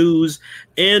ESPN News,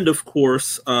 and of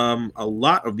course, a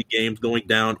lot of the games going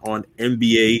down on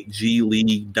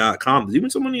NBAGleague.com. There's even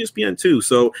some on ESPN too.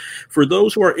 So for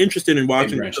those who are interested in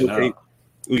watching the showcase,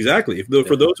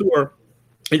 for those who are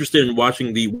interested in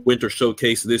watching the Winter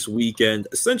Showcase this weekend,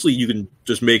 essentially you can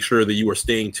just make sure that you are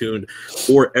staying tuned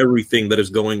for everything that is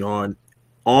going on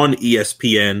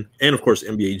ESPN and, of course,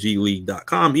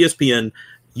 NBAGleague.com. ESPN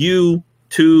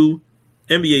U2,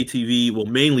 NBA TV will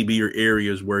mainly be your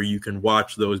areas where you can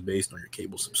watch those based on your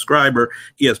cable subscriber.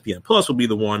 ESPN Plus will be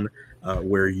the one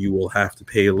where you will have to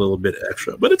pay a little bit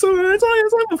extra, but it's only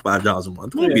 $5 a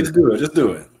month. Just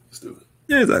do it.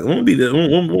 Yeah, exactly. Won't be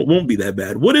that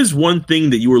bad. What is one thing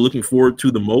that you were looking forward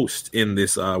to the most in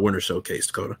this Winter Showcase,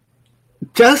 Dakota?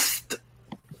 Just,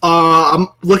 I'm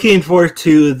looking forward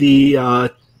to the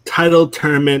title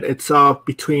tournament itself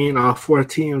between 4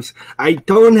 teams. I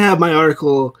don't have my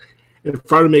article in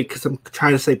front of me because I'm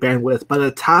trying to say bandwidth, but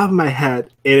at the top of my head,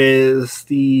 it is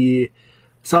the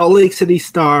Salt Lake City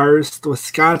Stars, the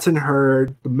Wisconsin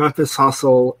Herd, the Memphis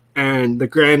Hustle, and the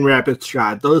Grand Rapids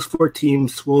Shot. Those 4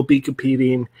 teams will be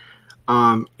competing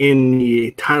in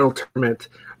the title tournament.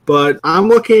 But I'm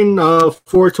looking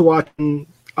forward to watching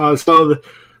some of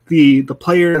the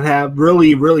players that have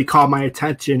really, really caught my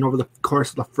attention over the course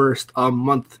of the first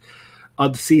month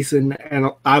of the season.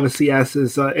 And obviously, as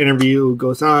this interview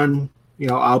goes on,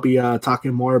 I'll be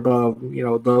talking more about,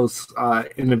 those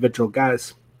individual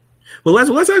guys. Well,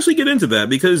 let's actually get into that,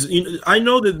 because I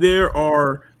know that there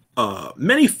are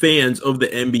many fans of the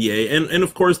NBA and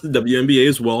of course the WNBA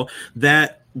as well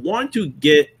that want to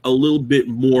get a little bit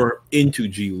more into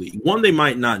G League. One, they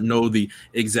might not know the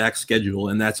exact schedule,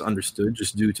 and that's understood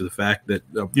just due to the fact that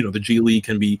the G League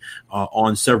can be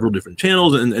on several different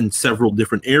channels and several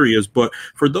different areas. But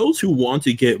for those who want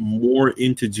to get more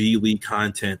into G League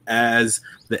content, as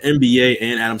the NBA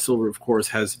and Adam Silver, of course,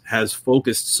 has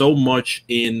focused so much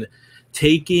in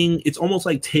it's almost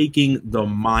like taking the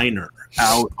minor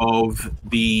out of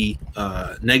the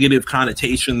negative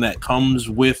connotation that comes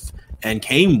with and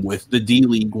came with the D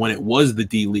League when it was the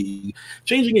D League,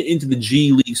 changing it into the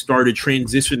G League, started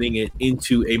transitioning it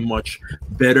into a much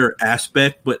better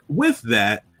aspect. But with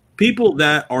that, people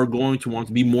that are going to want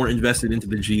to be more invested into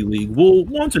the G League will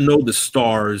want to know the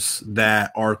stars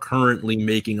that are currently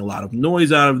making a lot of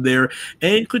noise out of there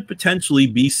and could potentially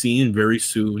be seen very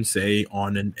soon, say,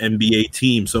 on an NBA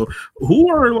team. So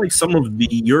who are like some of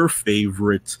your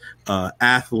favorite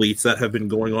athletes that have been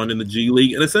going on in the G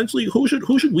League? And essentially, who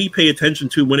should we pay attention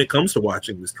to when it comes to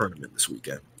watching this tournament this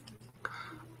weekend?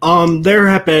 There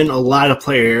have been a lot of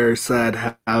players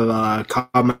that have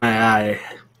caught my eye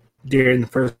during the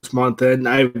first month, and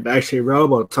I've actually wrote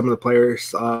about some of the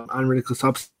players on Ridiculous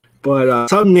Ups. But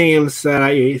some names that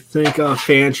I think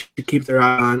fans should keep their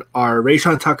eye on are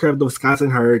Rayshawn Tucker of the Wisconsin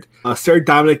Herd, Sir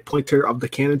Dominic Pointer of the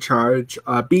Cannon Charge,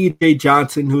 B.J.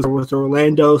 Johnson, who's with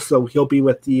Orlando, so he'll be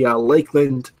with the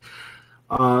Lakeland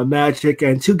Magic,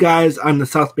 and two guys on the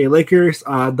South Bay Lakers,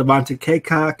 Devontae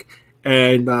Kaycock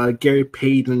and Gary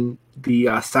Payton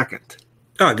the second.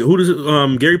 Who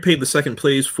does Gary Payton the second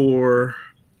plays for?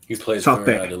 He plays South for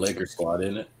Bay. The Lakers squad,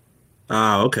 isn't it?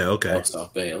 Okay. Oh,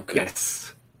 South Bay, okay.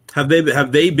 Yes. Have they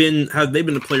been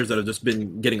the players that have just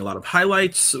been getting a lot of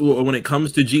highlights when it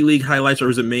comes to G League highlights, or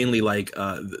is it mainly like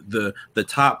the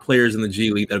top players in the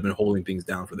G League that have been holding things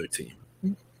down for their team?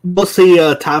 Mostly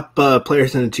top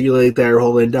players in the G League that are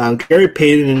holding down. Gary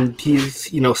Payton, he's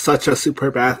such a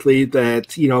superb athlete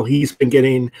that he's been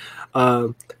getting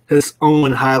his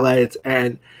own highlights,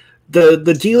 and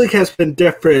the G League has been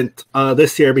different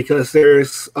this year because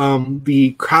there's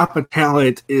the crop of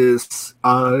talent is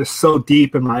so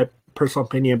deep, in my personal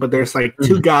opinion. But there's like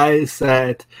two guys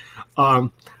that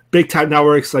big time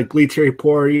networks like Bleacher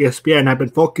Report, ESPN have been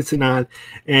focusing on,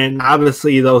 and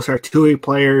obviously those are two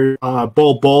players,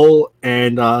 Bull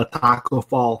and Taco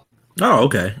Fall. Oh,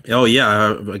 okay. Oh,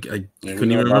 yeah. I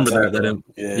couldn't even remember that.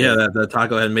 That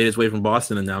Taco had made his way from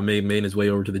Boston and now made his way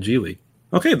over to the G League.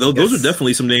 Okay, those are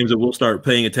definitely some names that we'll start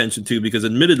paying attention to, because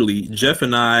admittedly, Jeff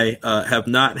and I have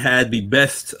not had the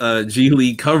best G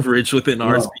League coverage within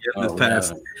RSPN this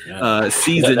past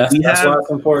season. That's why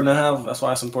it's important to have. That's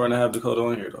why it's important to have Dakota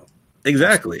on here, though.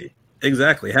 Exactly.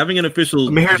 Having an official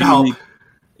I'm here to G help. League,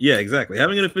 yeah, exactly.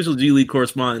 Having an official G League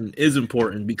correspondent is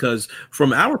important, because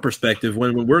from our perspective,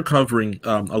 when we're covering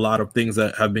a lot of things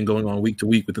that have been going on week to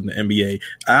week within the NBA,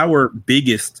 our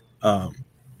biggest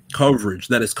coverage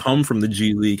that has come from the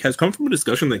G League has come from a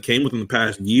discussion that came within the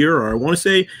past year, or I want to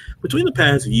say between the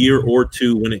past year or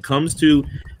two, when it comes to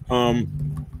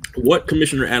what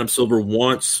Commissioner Adam Silver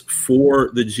wants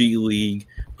for the G League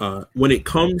when it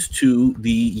comes to the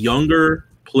younger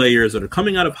players that are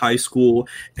coming out of high school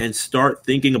and start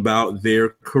thinking about their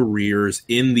careers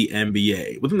in the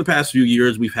NBA. Within the past few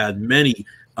years, we've had many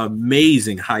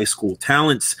amazing high school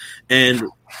talents, and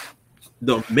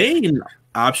the main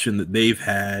option that they've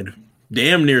had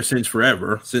damn near since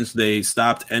forever, since they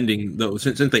stopped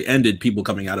since they ended people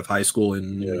coming out of high school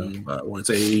in I want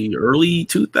to say early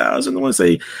 2000, I want to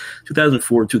say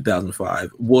 2004,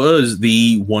 2005, was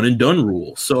the one and done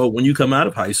rule. So when you come out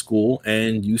of high school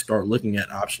and you start looking at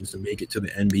options to make it to the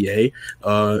NBA,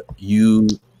 you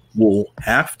will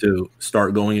have to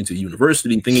start going into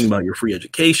university, thinking about your free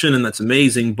education, and that's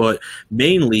amazing. But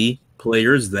mainly,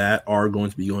 players that are going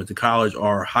to be going to college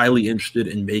are highly interested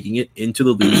in making it into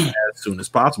the league as soon as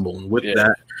possible. And with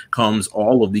that comes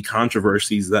all of the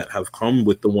controversies that have come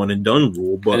with the one and done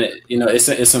rule. But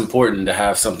it's important to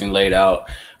have something laid out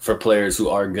for players who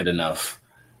are good enough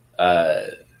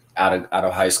out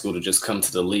of high school to just come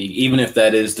to the league, even if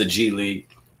that is the G League,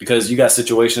 because you got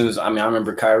situations. I mean, I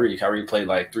remember Kyrie played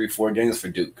like 3-4 games for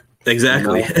Duke.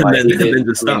 Exactly. And then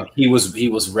just stop. He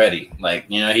was ready. Like,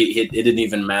 it didn't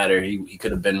even matter. He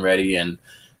could have been ready, and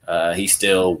he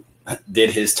still did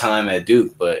his time at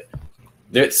Duke, but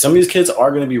some of these kids are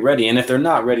going to be ready. And if they're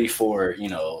not ready for,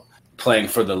 playing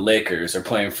for the Lakers or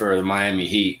playing for the Miami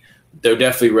Heat, they're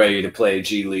definitely ready to play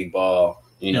G League ball,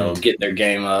 get their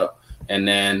game up and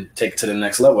then take it to the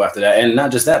next level after that. And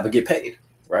not just that, but get paid,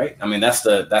 right? I mean, that's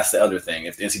the other thing.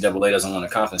 If the NCAA doesn't want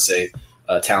to compensate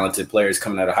talented players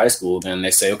coming out of high school, then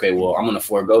they say, okay, well, I'm going to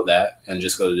forego that and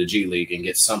just go to the G League and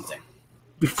get something.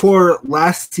 Before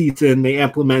last season, they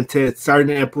started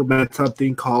to implement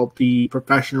something called the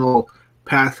Professional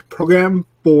Path Program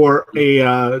for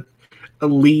a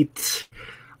elite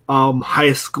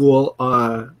high school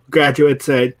graduates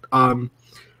that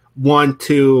want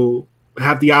to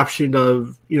have the option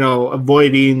of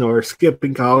avoiding or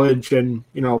skipping college and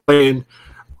playing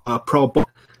pro ball.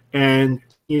 And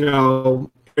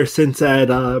since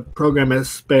that program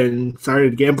has been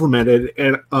started to get implemented,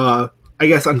 and I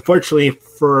guess unfortunately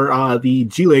for the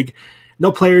G League,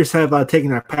 no players have taken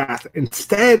that path.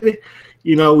 Instead,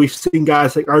 we've seen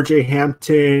guys like RJ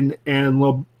Hampton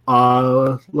and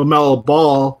LaMelo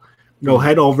Ball,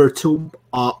 head over to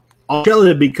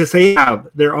Australia because they have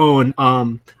their own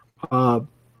elite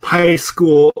high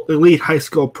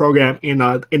school program in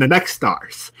the Next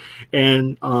Stars,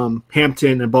 and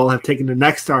Hampton and Ball have taken the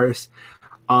Next Stars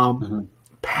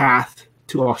path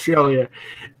to Australia.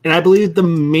 And I believe the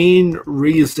main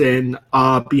reason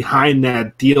behind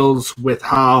that deals with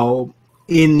how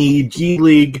in the G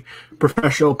League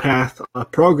Professional Path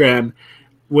program,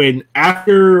 when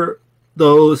after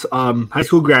those high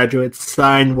school graduates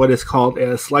sign what is called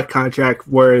a select contract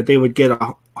where they would get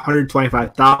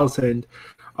 $125,000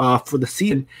 for the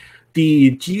season,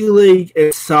 the G League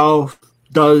itself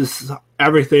does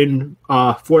everything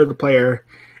for the player.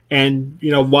 And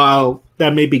while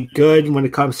that may be good when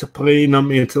it comes to putting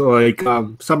them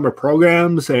into summer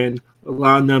programs and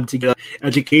allowing them to get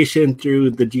education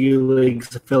through the G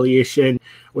League's affiliation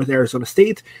with Arizona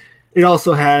State, it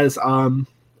also has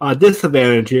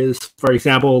disadvantages. For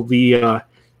example, the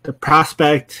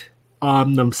prospect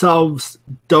themselves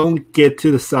don't get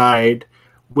to decide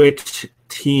which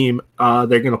team they're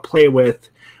going to play with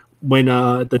when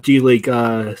the G League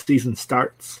season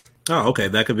starts. Oh, okay.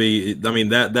 That could be. I mean,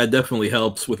 that definitely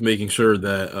helps with making sure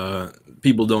that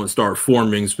people don't start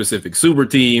forming specific super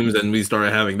teams, and we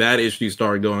started having that issue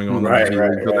start going on. Right.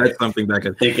 So that's something that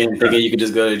could thinking you could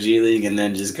just go to G League and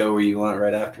then just go where you want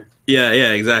right after. Yeah,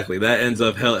 exactly. That ends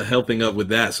up helping up with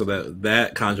that, so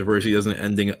that controversy doesn't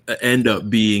end up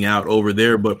being out over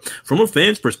there. But from a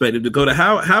fan's perspective, Dakota,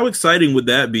 how exciting would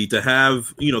that be to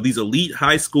have these elite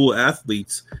high school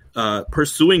athletes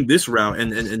pursuing this route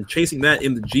and chasing that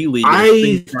in the G League?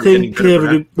 I think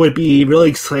it would be really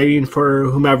exciting for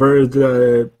whomever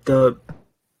the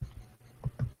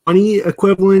money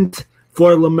equivalent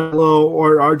for LaMelo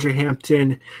or RJ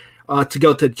Hampton to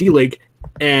go to G League.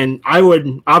 And I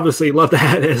would obviously love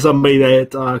that as somebody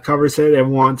that covers it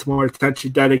and wants more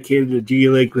attention dedicated to G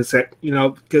League, because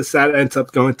that ends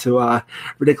up going to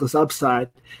ridiculous upside.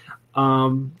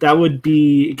 That would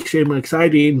be extremely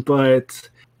exciting, but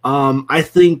I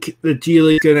think the G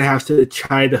League is going to have to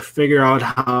try to figure out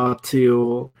how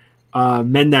to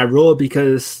mend that rule,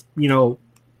 because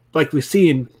like we've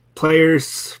seen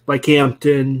players like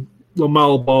Hampton,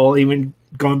 LaMelo Ball, even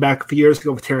going back a few years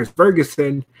ago with Terrence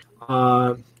Ferguson.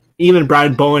 Even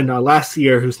Brian Bowen last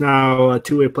year, who's now a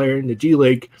two-way player in the G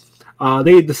League,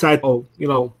 they decided,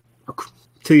 to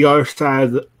the other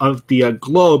side of the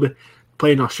globe,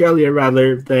 play in Australia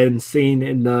rather than staying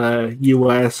in the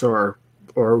U.S. or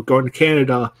going to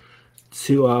Canada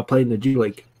to play in the G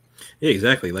League. Yeah,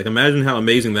 exactly. Like, imagine how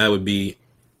amazing that would be,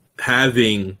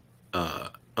 having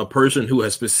a person who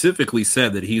has specifically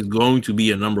said that he's going to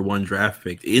be a number one draft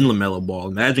pick in LaMelo Ball.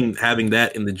 Imagine having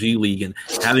that in the G League and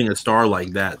having a star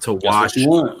like that to watch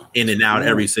in and out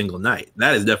every single night.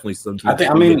 That is definitely something.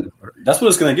 That's what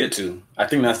it's going to get to. I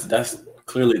think that's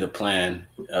clearly the plan,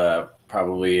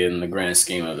 probably in the grand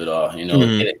scheme of it all.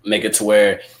 Make it to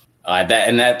where at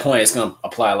that point it's going to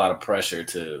apply a lot of pressure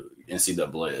to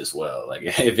NCAA as well. Like,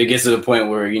 if it gets to the point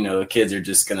where kids are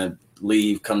just going to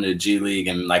leave, come to the G League,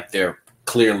 and like they're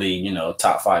clearly,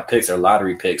 top 5 picks or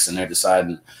lottery picks, and they're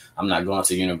deciding I'm not going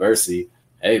to university.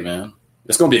 Hey, man,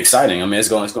 it's going to be exciting. I mean, it's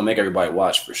going to make everybody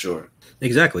watch for sure.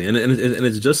 Exactly, and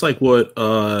it's just like what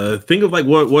think of like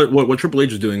what Triple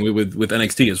H is doing with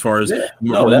NXT as far as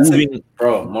moving.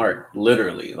 Bro, Mark,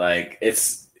 literally, like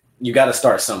you got to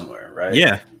start somewhere, right?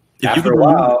 Yeah. After a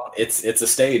while, it's a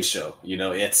stage show.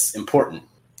 It's important.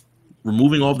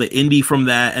 removing all the indie from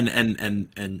that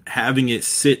and having it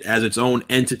sit as its own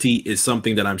entity is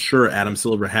something that I'm sure Adam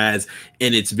Silver has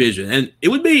in its vision. And it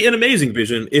would be an amazing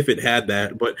vision if it had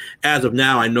that. But as of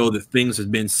now, I know that things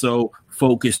have been so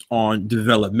focused on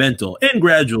developmental, and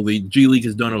gradually G League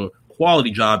has done a quality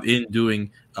job in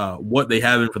doing what they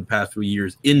have been for the past 3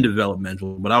 years in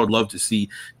developmental. But I would love to see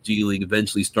G League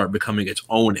eventually start becoming its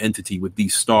own entity with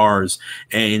these stars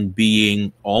and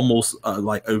being almost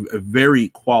like a very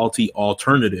quality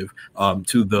alternative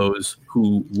to those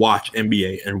who watch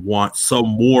NBA and want some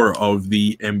more of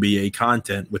the NBA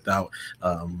content without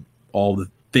all the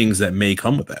things that may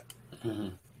come with that. Mm-hmm.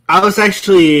 I was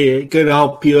actually going to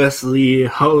help you as the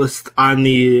host on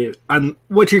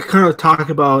what you're kind of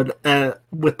talking about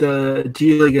with the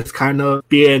G League is kind of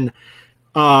being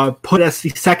put as the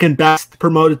second best,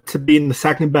 promoted to being the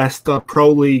second best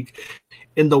pro league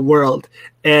in the world.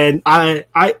 And I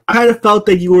kind of felt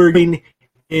that you were going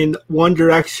in one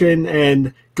direction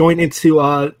and going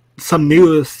into some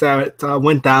news that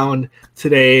went down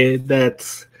today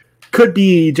that's could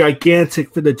be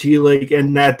gigantic for the G League,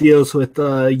 and that deals with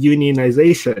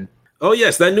unionization. Oh,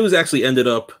 yes. That news actually ended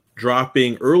up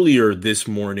dropping earlier this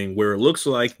morning, where it looks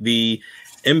like the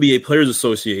NBA Players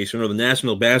Association or the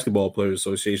National Basketball Players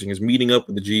Association is meeting up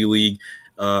with the G League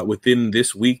within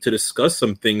this week to discuss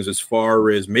some things as far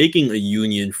as making a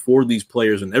union for these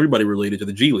players and everybody related to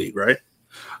the G League, right?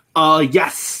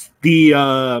 Yes.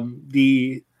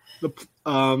 The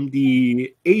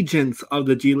agents of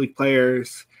the G League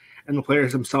players and the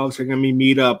players themselves are going to be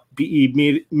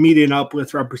meeting up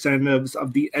with representatives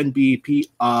of the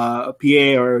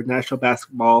NBPA or National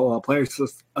Basketball Players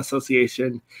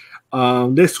Association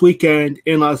this weekend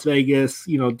in Las Vegas,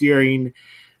 during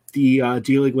the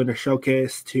G League Winter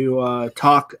Showcase to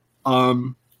talk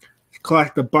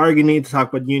collective bargaining, to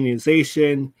talk about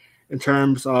unionization in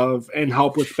terms of and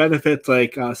help with benefits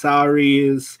like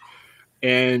salaries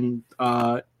and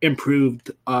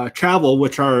improved travel,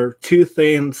 which are two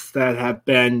things that have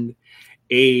been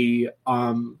a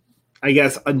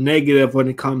negative when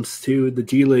it comes to the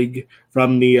G League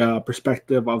from the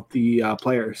perspective of the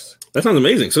players. That sounds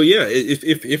amazing. So yeah,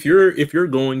 if you're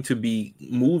going to be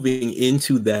moving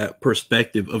into that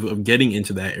perspective of getting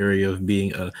into that area of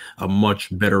being a much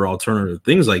better alternative,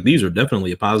 things like these are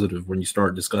definitely a positive when you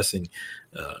start discussing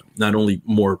not only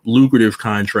more lucrative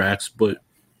contracts, but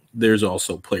there's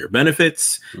also player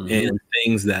benefits and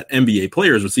things that NBA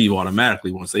players receive automatically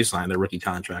once they sign their rookie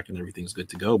contract and everything's good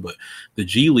to go. But the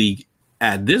G League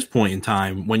at this point in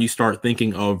time, when you start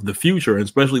thinking of the future, and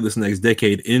especially this next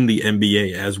decade in the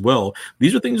NBA as well,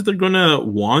 these are things they're going to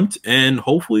want, and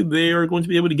hopefully they are going to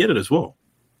be able to get it as well.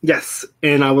 Yes,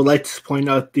 and I would like to point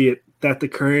out that the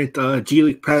current G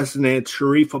League president,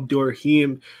 Sharif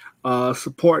Abdur-Rahim,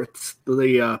 supports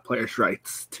the players'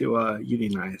 rights to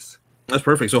unionize. That's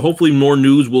perfect. So hopefully more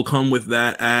news will come with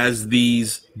that as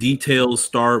these details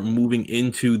start moving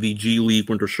into the G League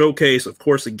Winter Showcase. Of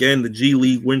course, again, the G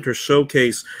League Winter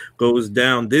Showcase goes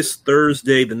down this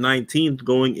Thursday, the 19th,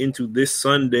 going into this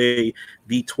Sunday,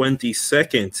 the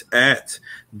 22nd, at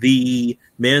the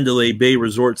Mandalay Bay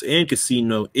Resorts and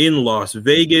Casino in Las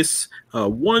Vegas.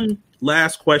 One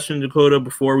last question, Dakota,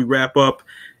 before we wrap up.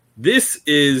 This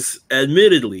is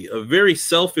admittedly a very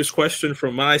selfish question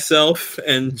from myself,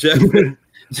 and Jeff is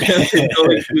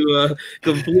going to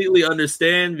completely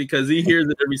understand because he hears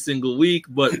it every single week.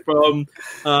 But from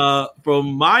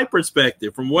my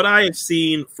perspective, from what I have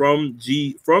seen from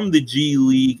the G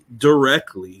League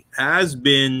directly, has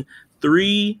been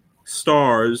 3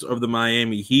 stars of the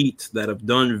Miami Heat that have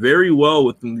done very well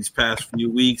within these past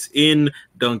few weeks in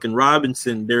Duncan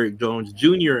Robinson, Derrick Jones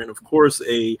Jr., and of course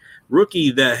a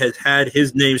rookie that has had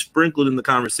his name sprinkled in the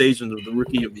conversations of the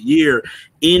Rookie of the Year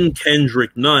in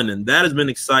Kendrick Nunn. And that has been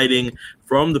exciting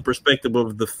from the perspective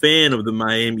of the fan of the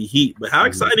Miami Heat. But how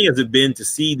exciting has it been to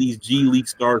see these G League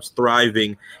stars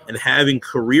thriving and having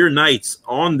career nights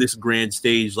on this grand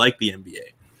stage like the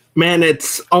NBA? Man,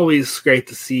 it's always great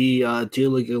to see G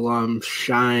League alums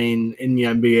shine in the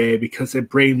NBA because it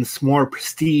brings more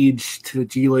prestige to the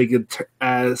G League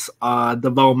as a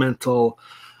developmental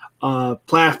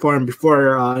platform.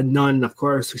 Before Nunn, of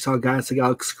course, we saw guys like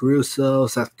Alex Caruso,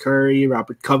 Seth Curry,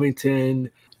 Robert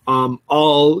Covington,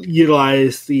 all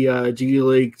utilize the G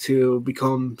League to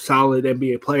become solid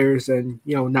NBA players. And,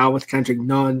 now with Kendrick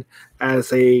Nunn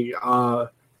as a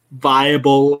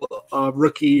viable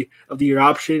rookie of the year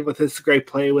option with his great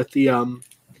play with the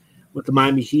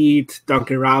Miami Heat,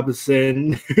 Duncan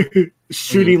Robinson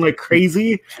shooting like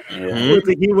crazy with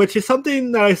the Heat, which is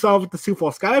something that I saw with the Sioux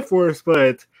Falls Skyforce.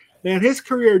 But man, his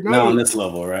career night not on this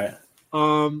level, right?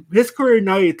 His career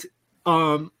night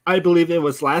I believe it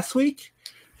was last week,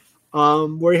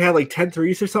 where he had like 10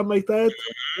 threes or something like that.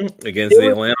 Against the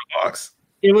Atlanta Hawks.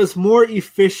 It was more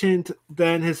efficient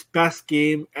than his best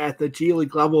game at the G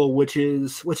League level, which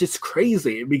is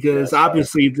crazy because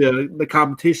obviously the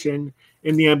competition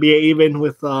in the NBA, even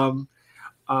with below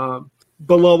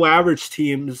average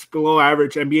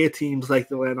NBA teams like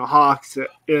the Atlanta Hawks,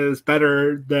 is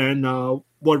better than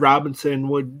what Robinson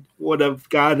would have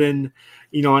gotten,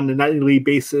 on a nightly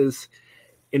basis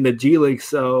in the G League.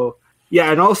 So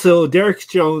yeah, and also Derek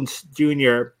Jones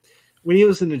Jr., when he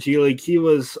was in the G League, he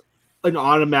was an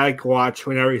automatic watch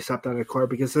whenever he stepped on the court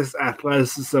because his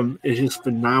athleticism is just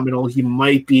phenomenal. He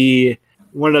might be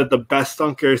one of the best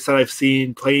dunkers that I've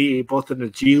seen play both in the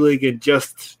G League and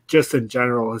just in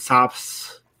general. His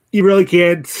hops, you really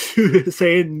can't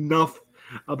say enough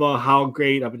about how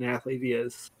great of an athlete he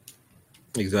is.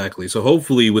 Exactly. So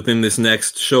hopefully within this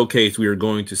next showcase, we are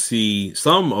going to see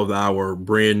some of our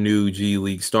brand new G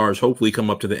League stars hopefully come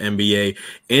up to the NBA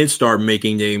and start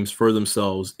making names for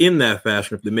themselves in that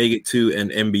fashion if they make it to an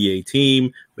NBA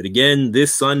team. But again,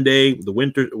 this Thursday,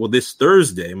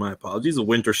 my apologies, the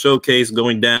winter showcase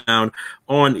going down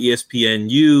on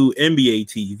ESPNU, NBA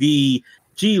TV,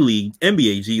 G League,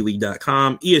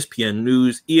 NBAGleague.com, ESPN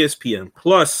News, ESPN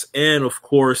Plus, and of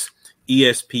course,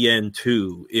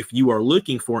 ESPN2. If you are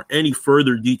looking for any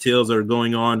further details that are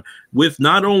going on with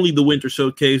not only the Winter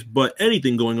Showcase, but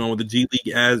anything going on with the G League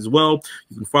as well,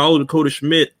 you can follow Dakota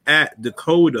Schmidt at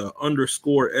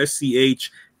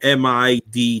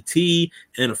Dakota_SCHMIDT.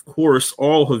 And of course,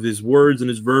 all of his words and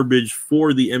his verbiage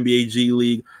for the NBA G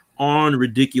League on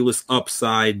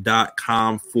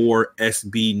ridiculousupside.com for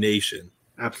SB Nation.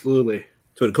 Absolutely.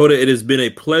 So Dakota, it has been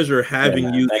a pleasure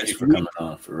having you. Thank you for coming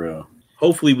on, for real.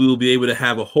 Hopefully we will be able to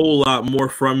have a whole lot more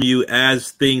from you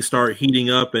as things start heating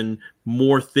up and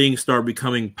more things start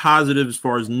becoming positive as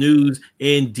far as news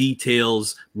and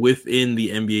details within the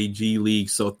NBA G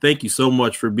League. So thank you so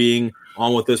much for being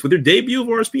on with us with your debut of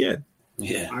RSPN.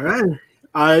 Yeah. All right.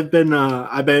 I've been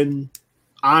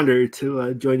honored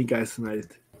to join you guys tonight.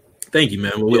 Thank you,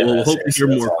 man. We'll hope to hear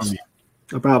more from you.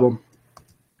 No problem.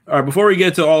 All right, before we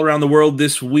get to all around the world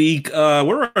this week, what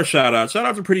are our shout-outs?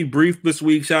 Shout-outs are pretty brief this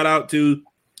week. Shout-out to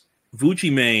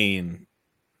Vucci Mane,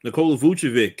 Nikola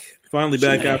Vucevic, finally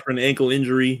back after an ankle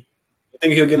injury. You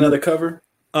think he'll get another cover?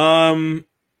 I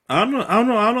don't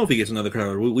know if he gets another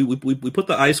cover. We put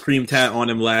the ice cream tat on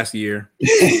him last year.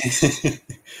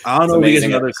 I don't know if he gets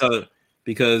another cover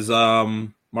because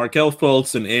Markelle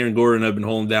Fultz and Aaron Gordon have been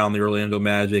holding down the Orlando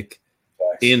Magic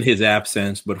in his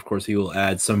absence, but of course he will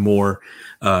add some more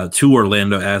to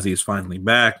Orlando as he is finally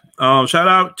back. Shout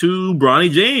out to Bronny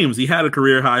James. He had a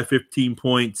career high 15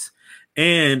 points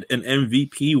and an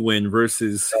MVP win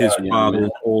versus his father's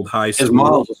old high school. His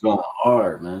mom was going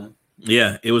hard, man.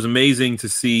 Yeah, it was amazing to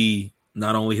see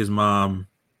not only his mom,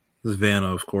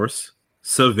 Savannah, of course.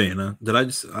 Savannah. Did I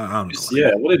just? I don't know.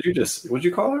 Yeah. What'd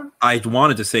you call her? I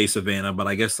wanted to say Savannah, but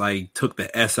I guess I took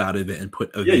the S out of it and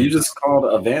put Avana. Yeah, you just called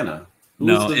Avana.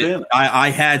 No,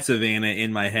 I had Savannah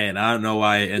in my head. I don't know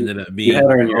why it ended up being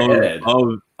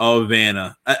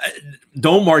Havana.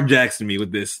 Don't Mark Jackson me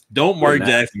with this. Don't Mark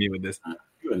Jackson me with this.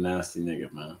 You a nasty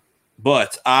nigga, man.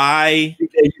 But you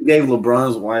gave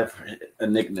LeBron's wife a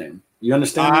nickname. You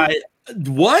understand that?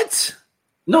 What?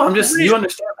 No, I'm just. You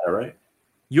understand that, right?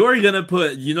 You're gonna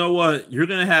put. You know what? You're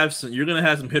gonna have some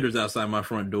hitters outside my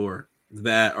front door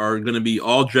that are gonna be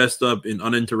all dressed up in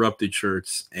uninterrupted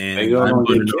shirts, and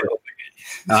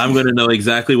I'm going to know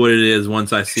exactly what it is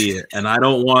once I see it. And I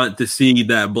don't want to see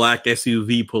that black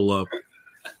SUV pull up.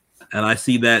 And I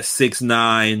see that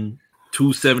 6'9",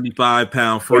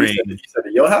 275-pound frame. You said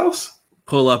at your house?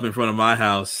 Pull up in front of my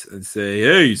house and say,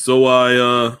 hey, so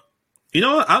do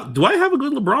I have a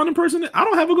good LeBron impersonator? I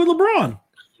don't have a good LeBron.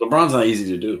 LeBron's not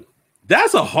easy to do. That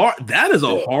is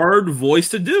a hard voice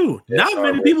to do. Not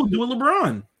many people do a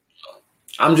LeBron.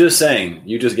 I'm just saying,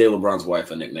 you just gave LeBron's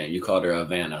wife a nickname. You called her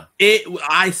Havana.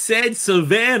 I said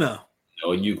Savannah.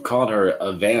 No, you called her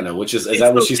Havana, which is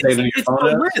that what she saved in your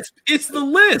phone as? It's the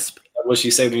lisp. What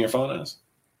she saved in your phone as?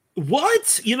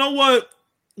 What? You know what?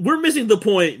 We're missing the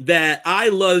point that I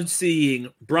loved seeing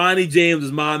Bronny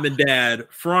James' mom and dad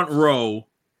front row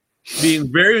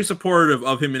being very supportive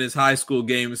of him in his high school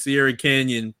game. Sierra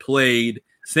Canyon played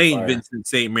St. Vincent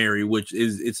St. Mary, which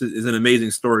is an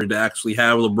amazing story to actually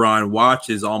have LeBron watch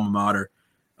his alma mater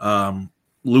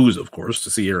lose, of course,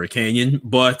 to Sierra Canyon.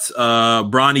 But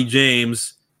Bronny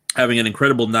James having an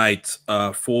incredible night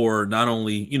for not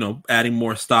only, adding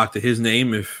more stock to his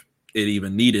name, if it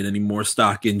even needed any more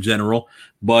stock in general.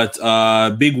 But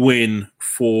big win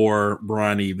for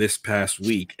Bronny this past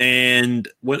week. And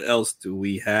what else do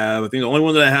we have? I think the only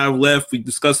one that I have left, we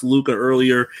discussed Luka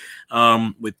earlier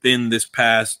within this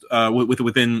past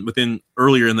within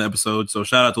earlier in the episode. So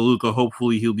shout out to Luka.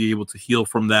 Hopefully he'll be able to heal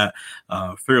from that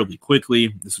fairly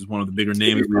quickly. This is one of the bigger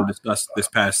names we discussed this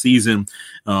past season.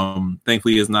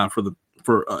 Thankfully it's not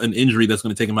for an injury that's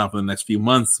going to take him out for the next few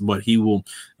months, but he will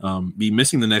be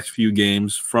missing the next few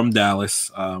games from Dallas.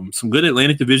 Some good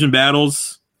Atlantic Division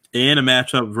battles and a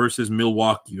matchup versus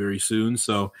Milwaukee very soon.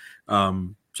 So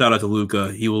shout out to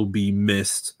Luka. He will be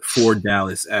missed for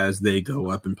Dallas as they go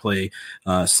up and play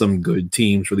some good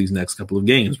teams for these next couple of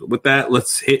games. But with that,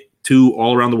 let's hit to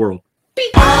all around the world.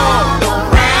 All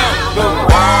around the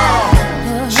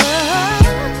world.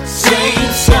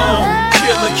 Same song.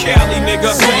 Killer Cali,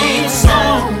 nigga. Same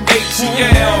song.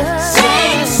 ATL.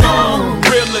 Same song.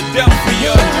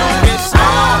 Philadelphia. It's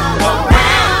all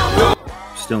around.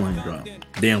 Still ain't dropped.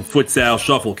 Damn Futsal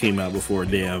Shuffle came out before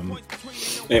damn.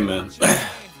 Hey man,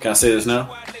 can I say this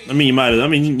now? I mean, you might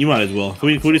as well. Can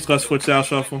we discuss Futsal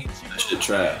Shuffle? That shit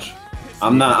trash.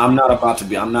 I'm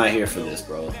not here for this,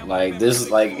 bro. Like this is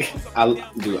like I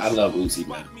love Uzi,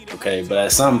 man. Okay, but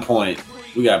at some point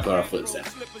we gotta put our foot down.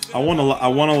 I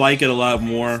wanna like it a lot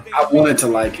more. I wanted to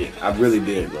like it. I really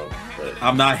did, bro. But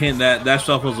I'm not hinting that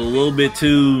shuffle's a little bit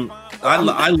too. I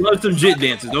love some jit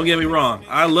dances. Don't get me wrong.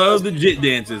 I love the jit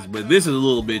dances, but this is a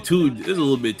little bit too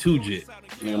jit.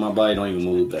 Nigga, my body don't even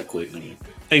move that quick, nigga.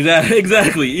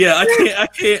 Exactly. Yeah, I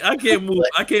can't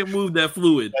move that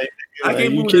fluid. I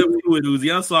can't move that fluid,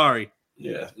 Uzi. I'm sorry.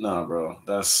 Yeah, nah, bro.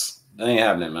 That ain't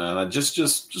happening, man. Like,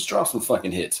 just drop some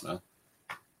fucking hits, man.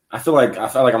 I feel like I'm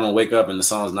gonna wake up and the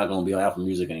song's not gonna be on Apple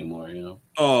Music anymore, you know.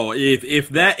 Oh, if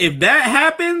that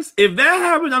happens, I'm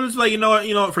just like, you know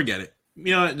what, forget it.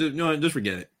 You know, just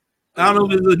forget it. I don't know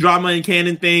if it's a drama and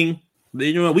canon thing.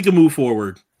 You know what, we can move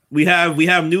forward. We have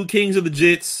new kings of the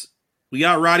jits. We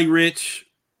got Roddy Ricch.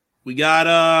 We got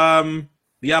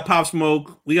Pop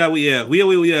Smoke. We have new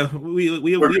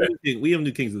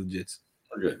kings of the jits.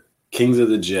 We're good. Kings of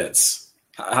the Jets.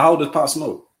 How old is Pop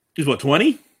Smoke? He's what,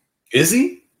 20? Is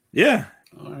he? Yeah.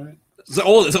 All right. It's an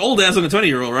old ass on a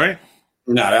 20-year-old, right?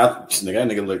 Nah, that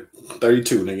nigga look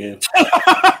 32, nigga.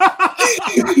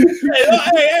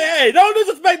 hey, don't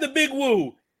disrespect the big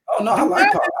woo. Oh no, I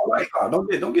like Pop. Don't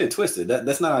get it twisted.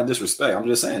 That's not a disrespect. I'm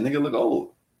just saying, nigga look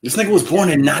old. This nigga was born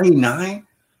in 99.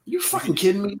 You fucking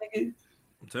kidding me, nigga?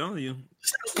 I'm telling you.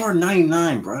 This nigga was born in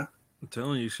 99, bro. I'm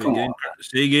telling you, shit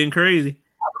getting crazy.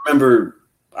 I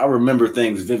remember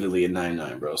things vividly in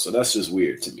 99, bro. So that's just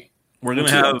weird to me. We're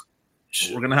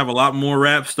gonna have a lot more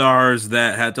rap stars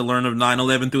that had to learn of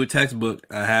 9/11 through a textbook.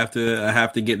 I have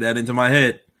to get that into my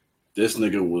head. This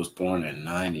nigga was born in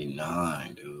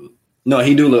 99, dude. No,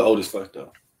 he do look old as fuck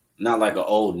though. Not like an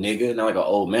old nigga, not like an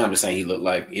old man. I'm just saying he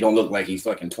don't look like he's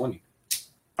fucking 20.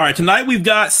 All right, tonight we've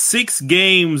got 6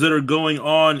 games that are going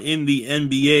on in the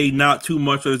NBA. Not too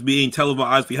much is being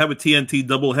televised. We have a TNT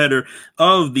doubleheader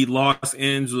of the Los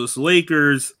Angeles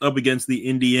Lakers up against the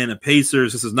Indiana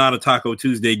Pacers. This is not a Taco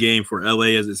Tuesday game for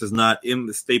LA, as this is not in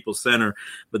the Staples Center,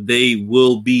 but they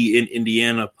will be in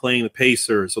Indiana playing the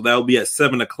Pacers. So that will be at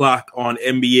 7 o'clock on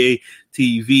NBA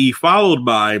TV, followed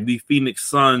by the Phoenix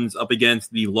Suns up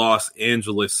against the Los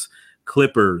Angeles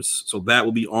Clippers. So that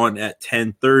will be on at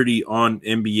 10:30 on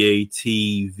NBA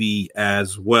TV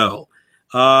as well.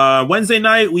 Wednesday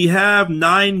night, we have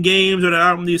 9 games that are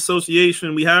out in the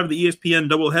association. We have the ESPN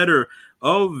doubleheader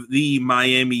of the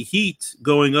Miami Heat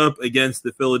going up against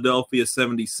the Philadelphia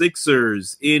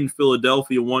 76ers in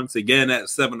Philadelphia once again at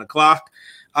 7 o'clock.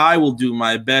 I will do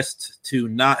my best to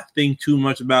not think too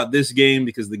much about this game,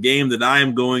 because the game that I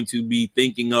am going to be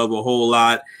thinking of a whole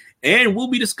lot and we'll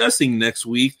be discussing next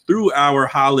week through our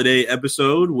holiday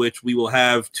episode, which we will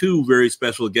have 2 very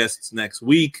special guests next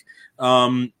week.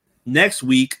 Next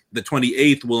week, the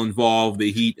 28th, will involve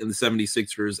the Heat and the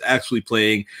 76ers actually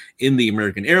playing in the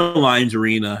American Airlines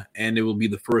Arena, and it will be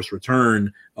the first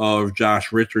return of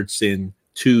Josh Richardson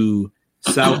to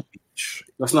South Beach.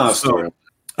 That's not a story.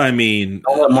 I mean,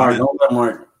 don't let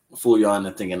Mark fool you on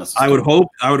the thinking that's a story.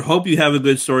 I would hope you have a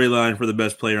good storyline for the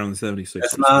best player on the 76ers.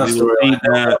 That's not a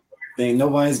storyline.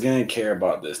 Nobody's gonna care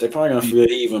about this. They're probably gonna forget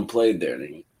he even played there.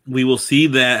 We will see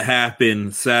that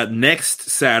happen next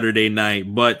Saturday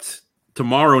night, but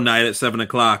tomorrow night at 7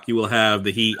 o'clock, you will have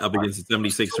the Heat up against the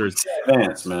 76ers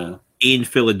in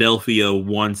Philadelphia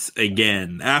once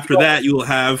again. After that, you will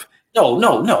have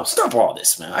No, stop all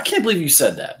this, man. I can't believe you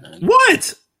said that, man.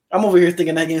 What? I'm over here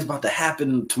thinking that game's about to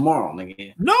happen tomorrow,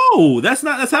 nigga. No, that's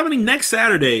happening next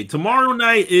Saturday. Tomorrow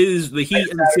night is the Heat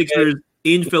and the Sixers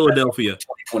in Philadelphia.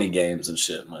 20 games and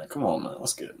shit, man. Come on, man.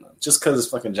 What's good, man? Just because it's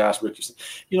fucking Josh Richardson.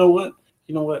 You know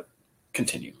what?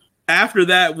 Continue. After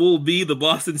that will be the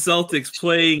Boston Celtics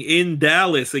playing in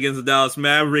Dallas against the Dallas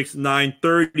Mavericks,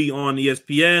 9:30 on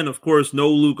ESPN. Of course, no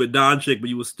Luka Doncic, but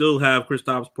you will still have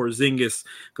Kristaps Porzingis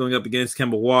going up against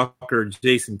Kemba Walker,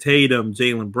 Jason Tatum,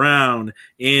 Jaylen Brown,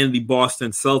 and the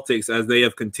Boston Celtics as they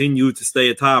have continued to stay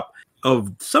atop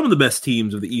of some of the best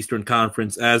teams of the Eastern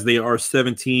Conference, as they are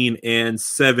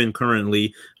 17-7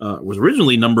 currently. Was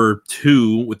originally number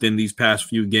 2 within these past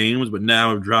few games, but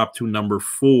now have dropped to number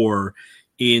 4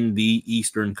 in the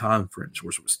Eastern Conference.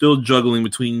 We're still juggling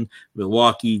between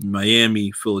Milwaukee,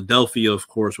 Miami, Philadelphia, of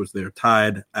course, which they're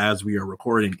tied as we are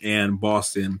recording, and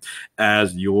Boston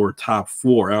as your top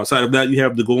 4. Outside of that, you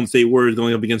have the Golden State Warriors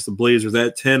going up against the Blazers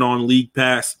at 10 on League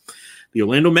Pass. The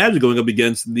Orlando Magic going up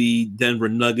against the Denver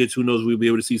Nuggets. Who knows? We'll be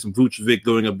able to see some Vucevic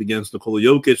going up against Nikola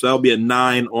Jokic. So that'll be at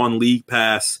 9 on League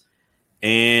Pass.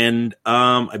 And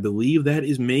I believe that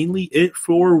is mainly it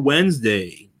for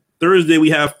Wednesday. Thursday, we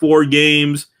have 4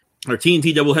 games. Our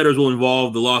TNT doubleheaders will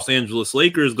involve the Los Angeles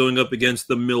Lakers going up against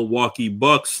the Milwaukee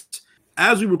Bucks.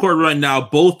 As we record right now,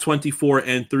 both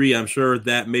 24-3. I'm sure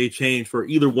that may change for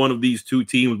either one of these two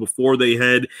teams before they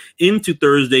head into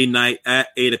Thursday night at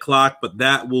 8 o'clock, but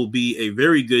that will be a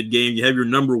very good game. You have your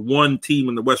number 1 team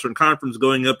in the Western Conference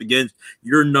going up against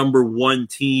your number 1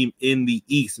 team in the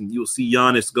East, and you'll see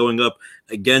Giannis going up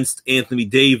against Anthony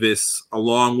Davis,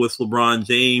 along with LeBron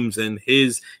James and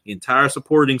his entire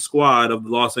supporting squad of the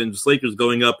Los Angeles Lakers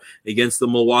going up against the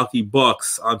Milwaukee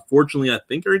Bucks. Unfortunately, I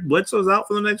think Eric Bledsoe's out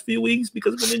for the next few weeks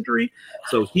because of an injury,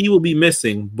 so he will be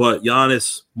missing, but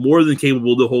Giannis more than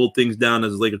capable to hold things down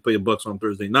as the Lakers play the Bucks on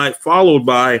Thursday night, followed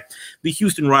by the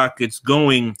Houston Rockets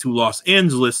going to Los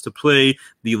Angeles to play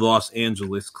the Los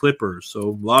Angeles Clippers. So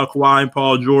a lot of Kawhi and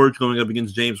Paul George going up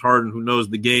against James Harden, who knows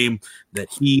the game that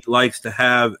he likes to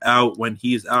have out when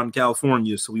he is out in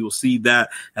California. So we will see that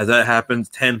as that happens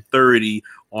 10:30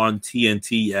 on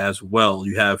TNT as well.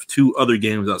 You have 2 other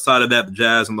games outside of that, the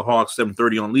Jazz and the Hawks,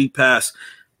 7:30 on League Pass.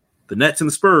 The Nets and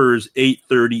the Spurs,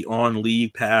 8:30 on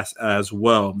League Pass as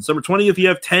well. December 20th, you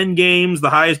have 10 games, the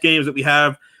highest games that we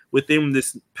have within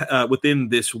this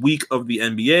week of the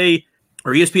NBA.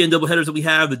 Our ESPN doubleheaders that we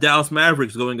have, the Dallas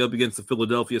Mavericks going up against the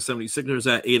Philadelphia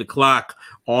 76ers at 8 o'clock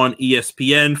on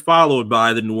ESPN, followed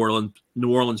by the New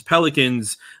Orleans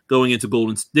Pelicans going into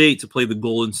Golden State to play the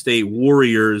Golden State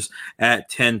Warriors at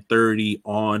 10:30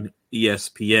 on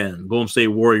ESPN. Golden State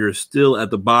Warriors still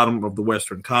at the bottom of the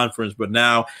Western Conference, but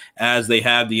now as they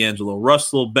have D'Angelo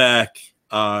Russell back,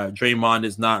 Draymond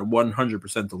is not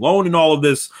 100% alone in all of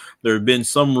this. There have been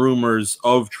some rumors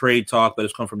of trade talk that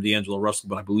has come from D'Angelo Russell,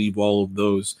 but I believe all of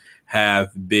those have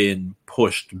been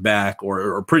pushed back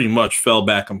or pretty much fell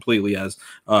back completely as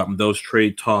those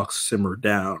trade talks simmer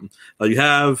down. You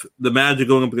have the Magic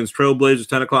going up against Trailblazers,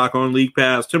 10 o'clock on League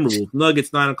Pass. Timberwolves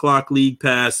Nuggets, 9 o'clock League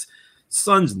Pass.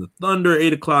 Suns and the Thunder,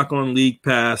 8 o'clock on League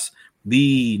Pass.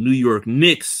 The New York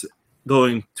Knicks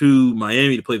going to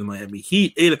Miami to play the Miami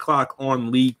Heat, 8 o'clock on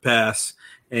League Pass.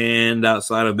 And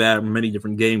outside of that, many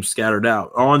different games scattered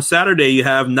out. On Saturday, you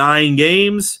have 9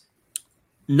 games.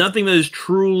 Nothing that is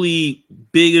truly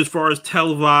big as far as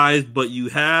televised, but you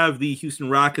have the Houston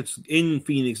Rockets in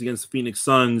Phoenix against the Phoenix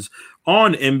Suns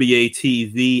on NBA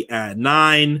TV at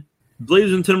 9.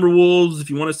 Blazers and Timberwolves, if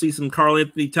you want to see some Karl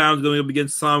Anthony Towns going up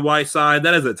against Hassan Whiteside,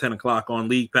 that is at 10 o'clock on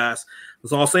League Pass.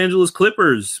 The Los Angeles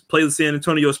Clippers play the San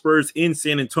Antonio Spurs in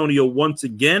San Antonio once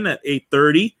again at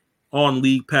 8:30 on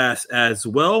League Pass as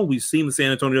well. We've seen the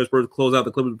San Antonio Spurs close out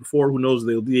the Clippers before. Who knows if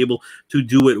they'll be able to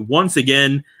do it once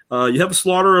again. You have a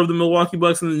slaughter of the Milwaukee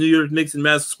Bucks and the New York Knicks in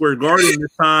Madison Square Garden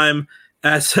this time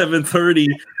at 7:30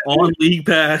 on League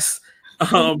Pass.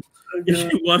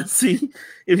 If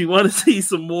you want to see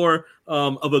some more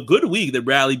of a good week that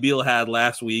Bradley Beal had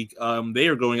last week, they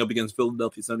are going up against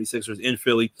Philadelphia 76ers in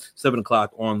Philly, 7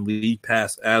 o'clock on League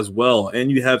Pass as well. And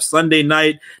you have Sunday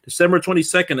night, December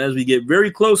 22nd, as we get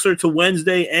very closer to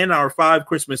Wednesday and our 5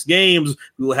 Christmas games.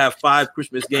 We will have 5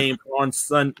 Christmas games on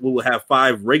Sunday. We will have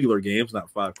 5 regular games, not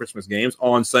 5 Christmas games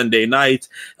on Sunday night.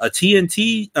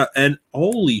 TNT and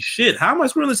holy shit, how am I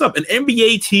screwing this up? An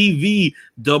NBA TV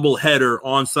doubleheader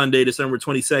on Sunday, December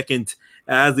 22nd,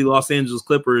 as the Los Angeles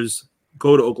Clippers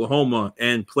go to Oklahoma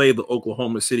and play the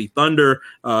Oklahoma City Thunder.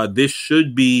 This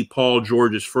should be Paul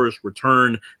George's first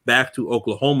return back to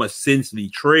Oklahoma since the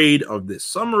trade of this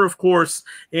summer, of course.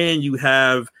 And you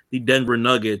have the Denver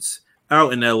Nuggets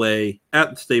out in LA at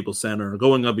the Staples Center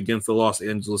going up against the Los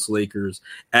Angeles Lakers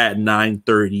at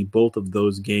 9:30. Both of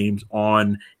those games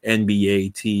on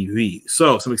NBA TV.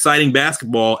 So some exciting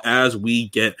basketball as we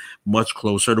get much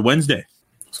closer to Wednesday.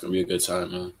 It's gonna be a good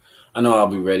time, man. I know I'll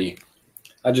be ready.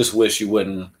 I just wish you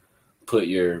wouldn't put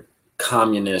your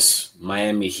communist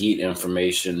Miami Heat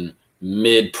information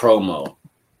mid promo.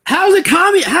 How's it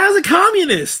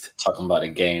communist? Talking about a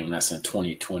game that's in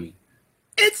 2020.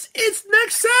 It's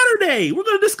next Saturday. We're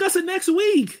gonna discuss it next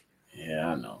week. Yeah,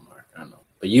 I know, Mark. I know.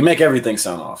 But you make everything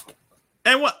sound awful.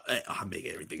 And what? I make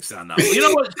everything sound awful. You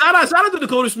know what? Shout out to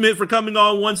Dakota Smith for coming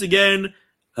on once again.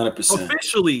 100%.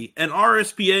 Officially an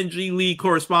RSPN G League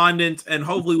correspondent, and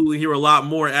hopefully we'll hear a lot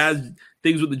more as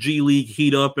things with the G League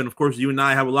heat up. And of course, you and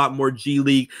I have a lot more G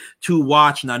League to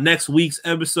watch. Now, next week's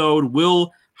episode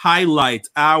will highlight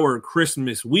our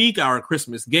Christmas week, our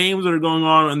Christmas games that are going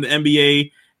on in the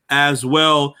NBA as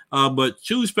well. But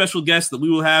two special guests that we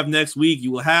will have next week.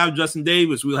 You will have Justin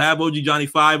Davis. We will have OG Johnny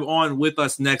 5 on with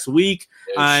us next week.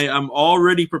 Yes. I am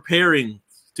already preparing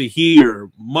to hear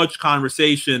much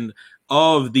conversation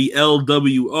of the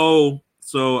LWO.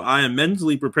 So I am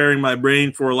mentally preparing my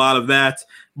brain for a lot of that.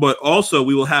 But also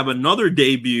we will have another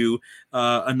debut,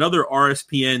 another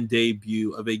RSPN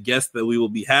debut of a guest that we will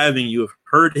be having. You have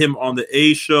heard him on the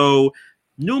A Show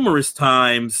numerous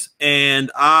times, and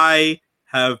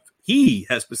he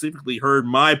has specifically heard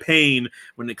my pain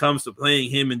when it comes to playing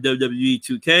him in WWE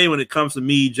 2K, when it comes to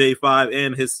me, J5,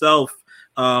 and himself.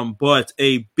 But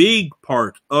a big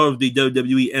part of the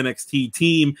WWE NXT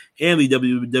team and the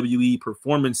WWE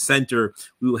Performance Center.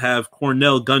 We will have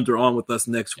Cornell Gunter on with us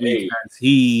next week as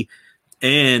he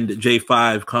and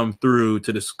J5 come through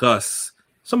to discuss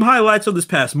some highlights of this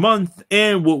past month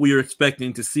and what we are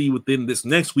expecting to see within this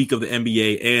next week of the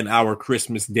NBA and our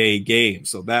Christmas Day game.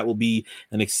 So that will be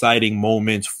an exciting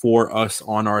moment for us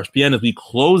on RSPN as we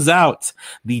close out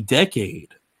the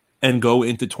decade and go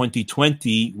into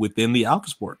 2020 within the Alpha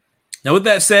Sport. Now, with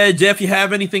that said, Jeff, you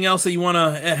have anything else that you want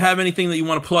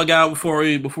to plug out before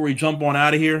we jump on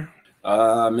out of here?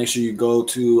 Make sure you go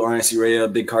to RNC Radio,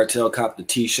 Big Cartel, cop the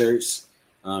T-shirts.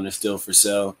 They're still for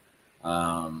sale.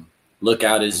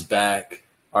 Lookout is back.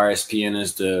 RSPN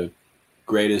is the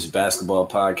greatest basketball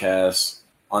podcast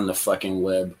on the fucking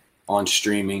web, on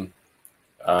streaming.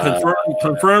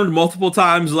 Confirmed multiple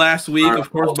times last week,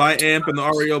 of course, by AMP and the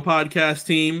REO podcast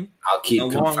team. I'll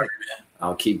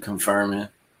keep confirming.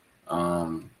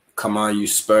 Come on, you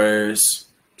Spurs.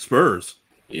 Spurs?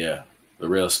 Yeah, the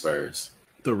real Spurs.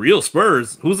 The real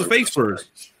Spurs? Who's the fake Spurs?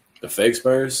 The fake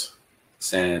Spurs?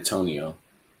 San Antonio.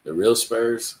 The real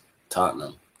Spurs?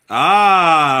 Tottenham.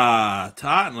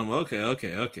 Tottenham.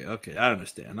 Okay. I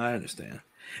understand.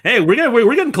 Hey, we're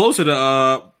getting closer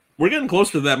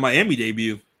to that Miami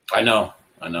debut. I know.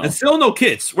 And still no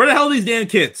kits. Where the hell are these damn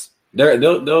kits? They'll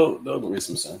get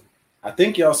some sun. I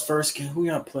think y'all's first game. Who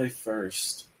y'all play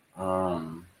first?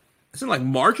 Is it like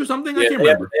March or something? Yeah, I can't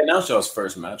remember. They announced y'all's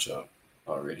first matchup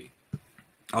already.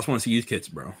 I just want to see these kits,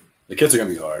 bro. The kits are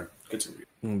gonna be hard. I'm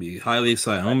gonna be highly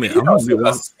excited. I'm I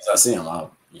see them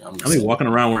out. I'm be walking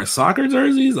around wearing soccer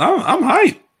jerseys. I'm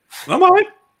hyped.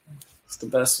 It's the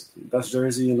best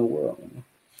jersey in the world. Man.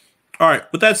 All right.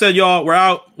 With that said, y'all, we're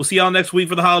out. We'll see y'all next week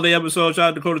for the holiday episode. Shout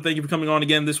out to Dakota. Thank you for coming on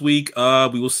again this week.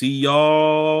 We will see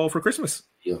y'all for Christmas.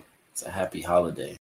 Yo, it's a happy holiday.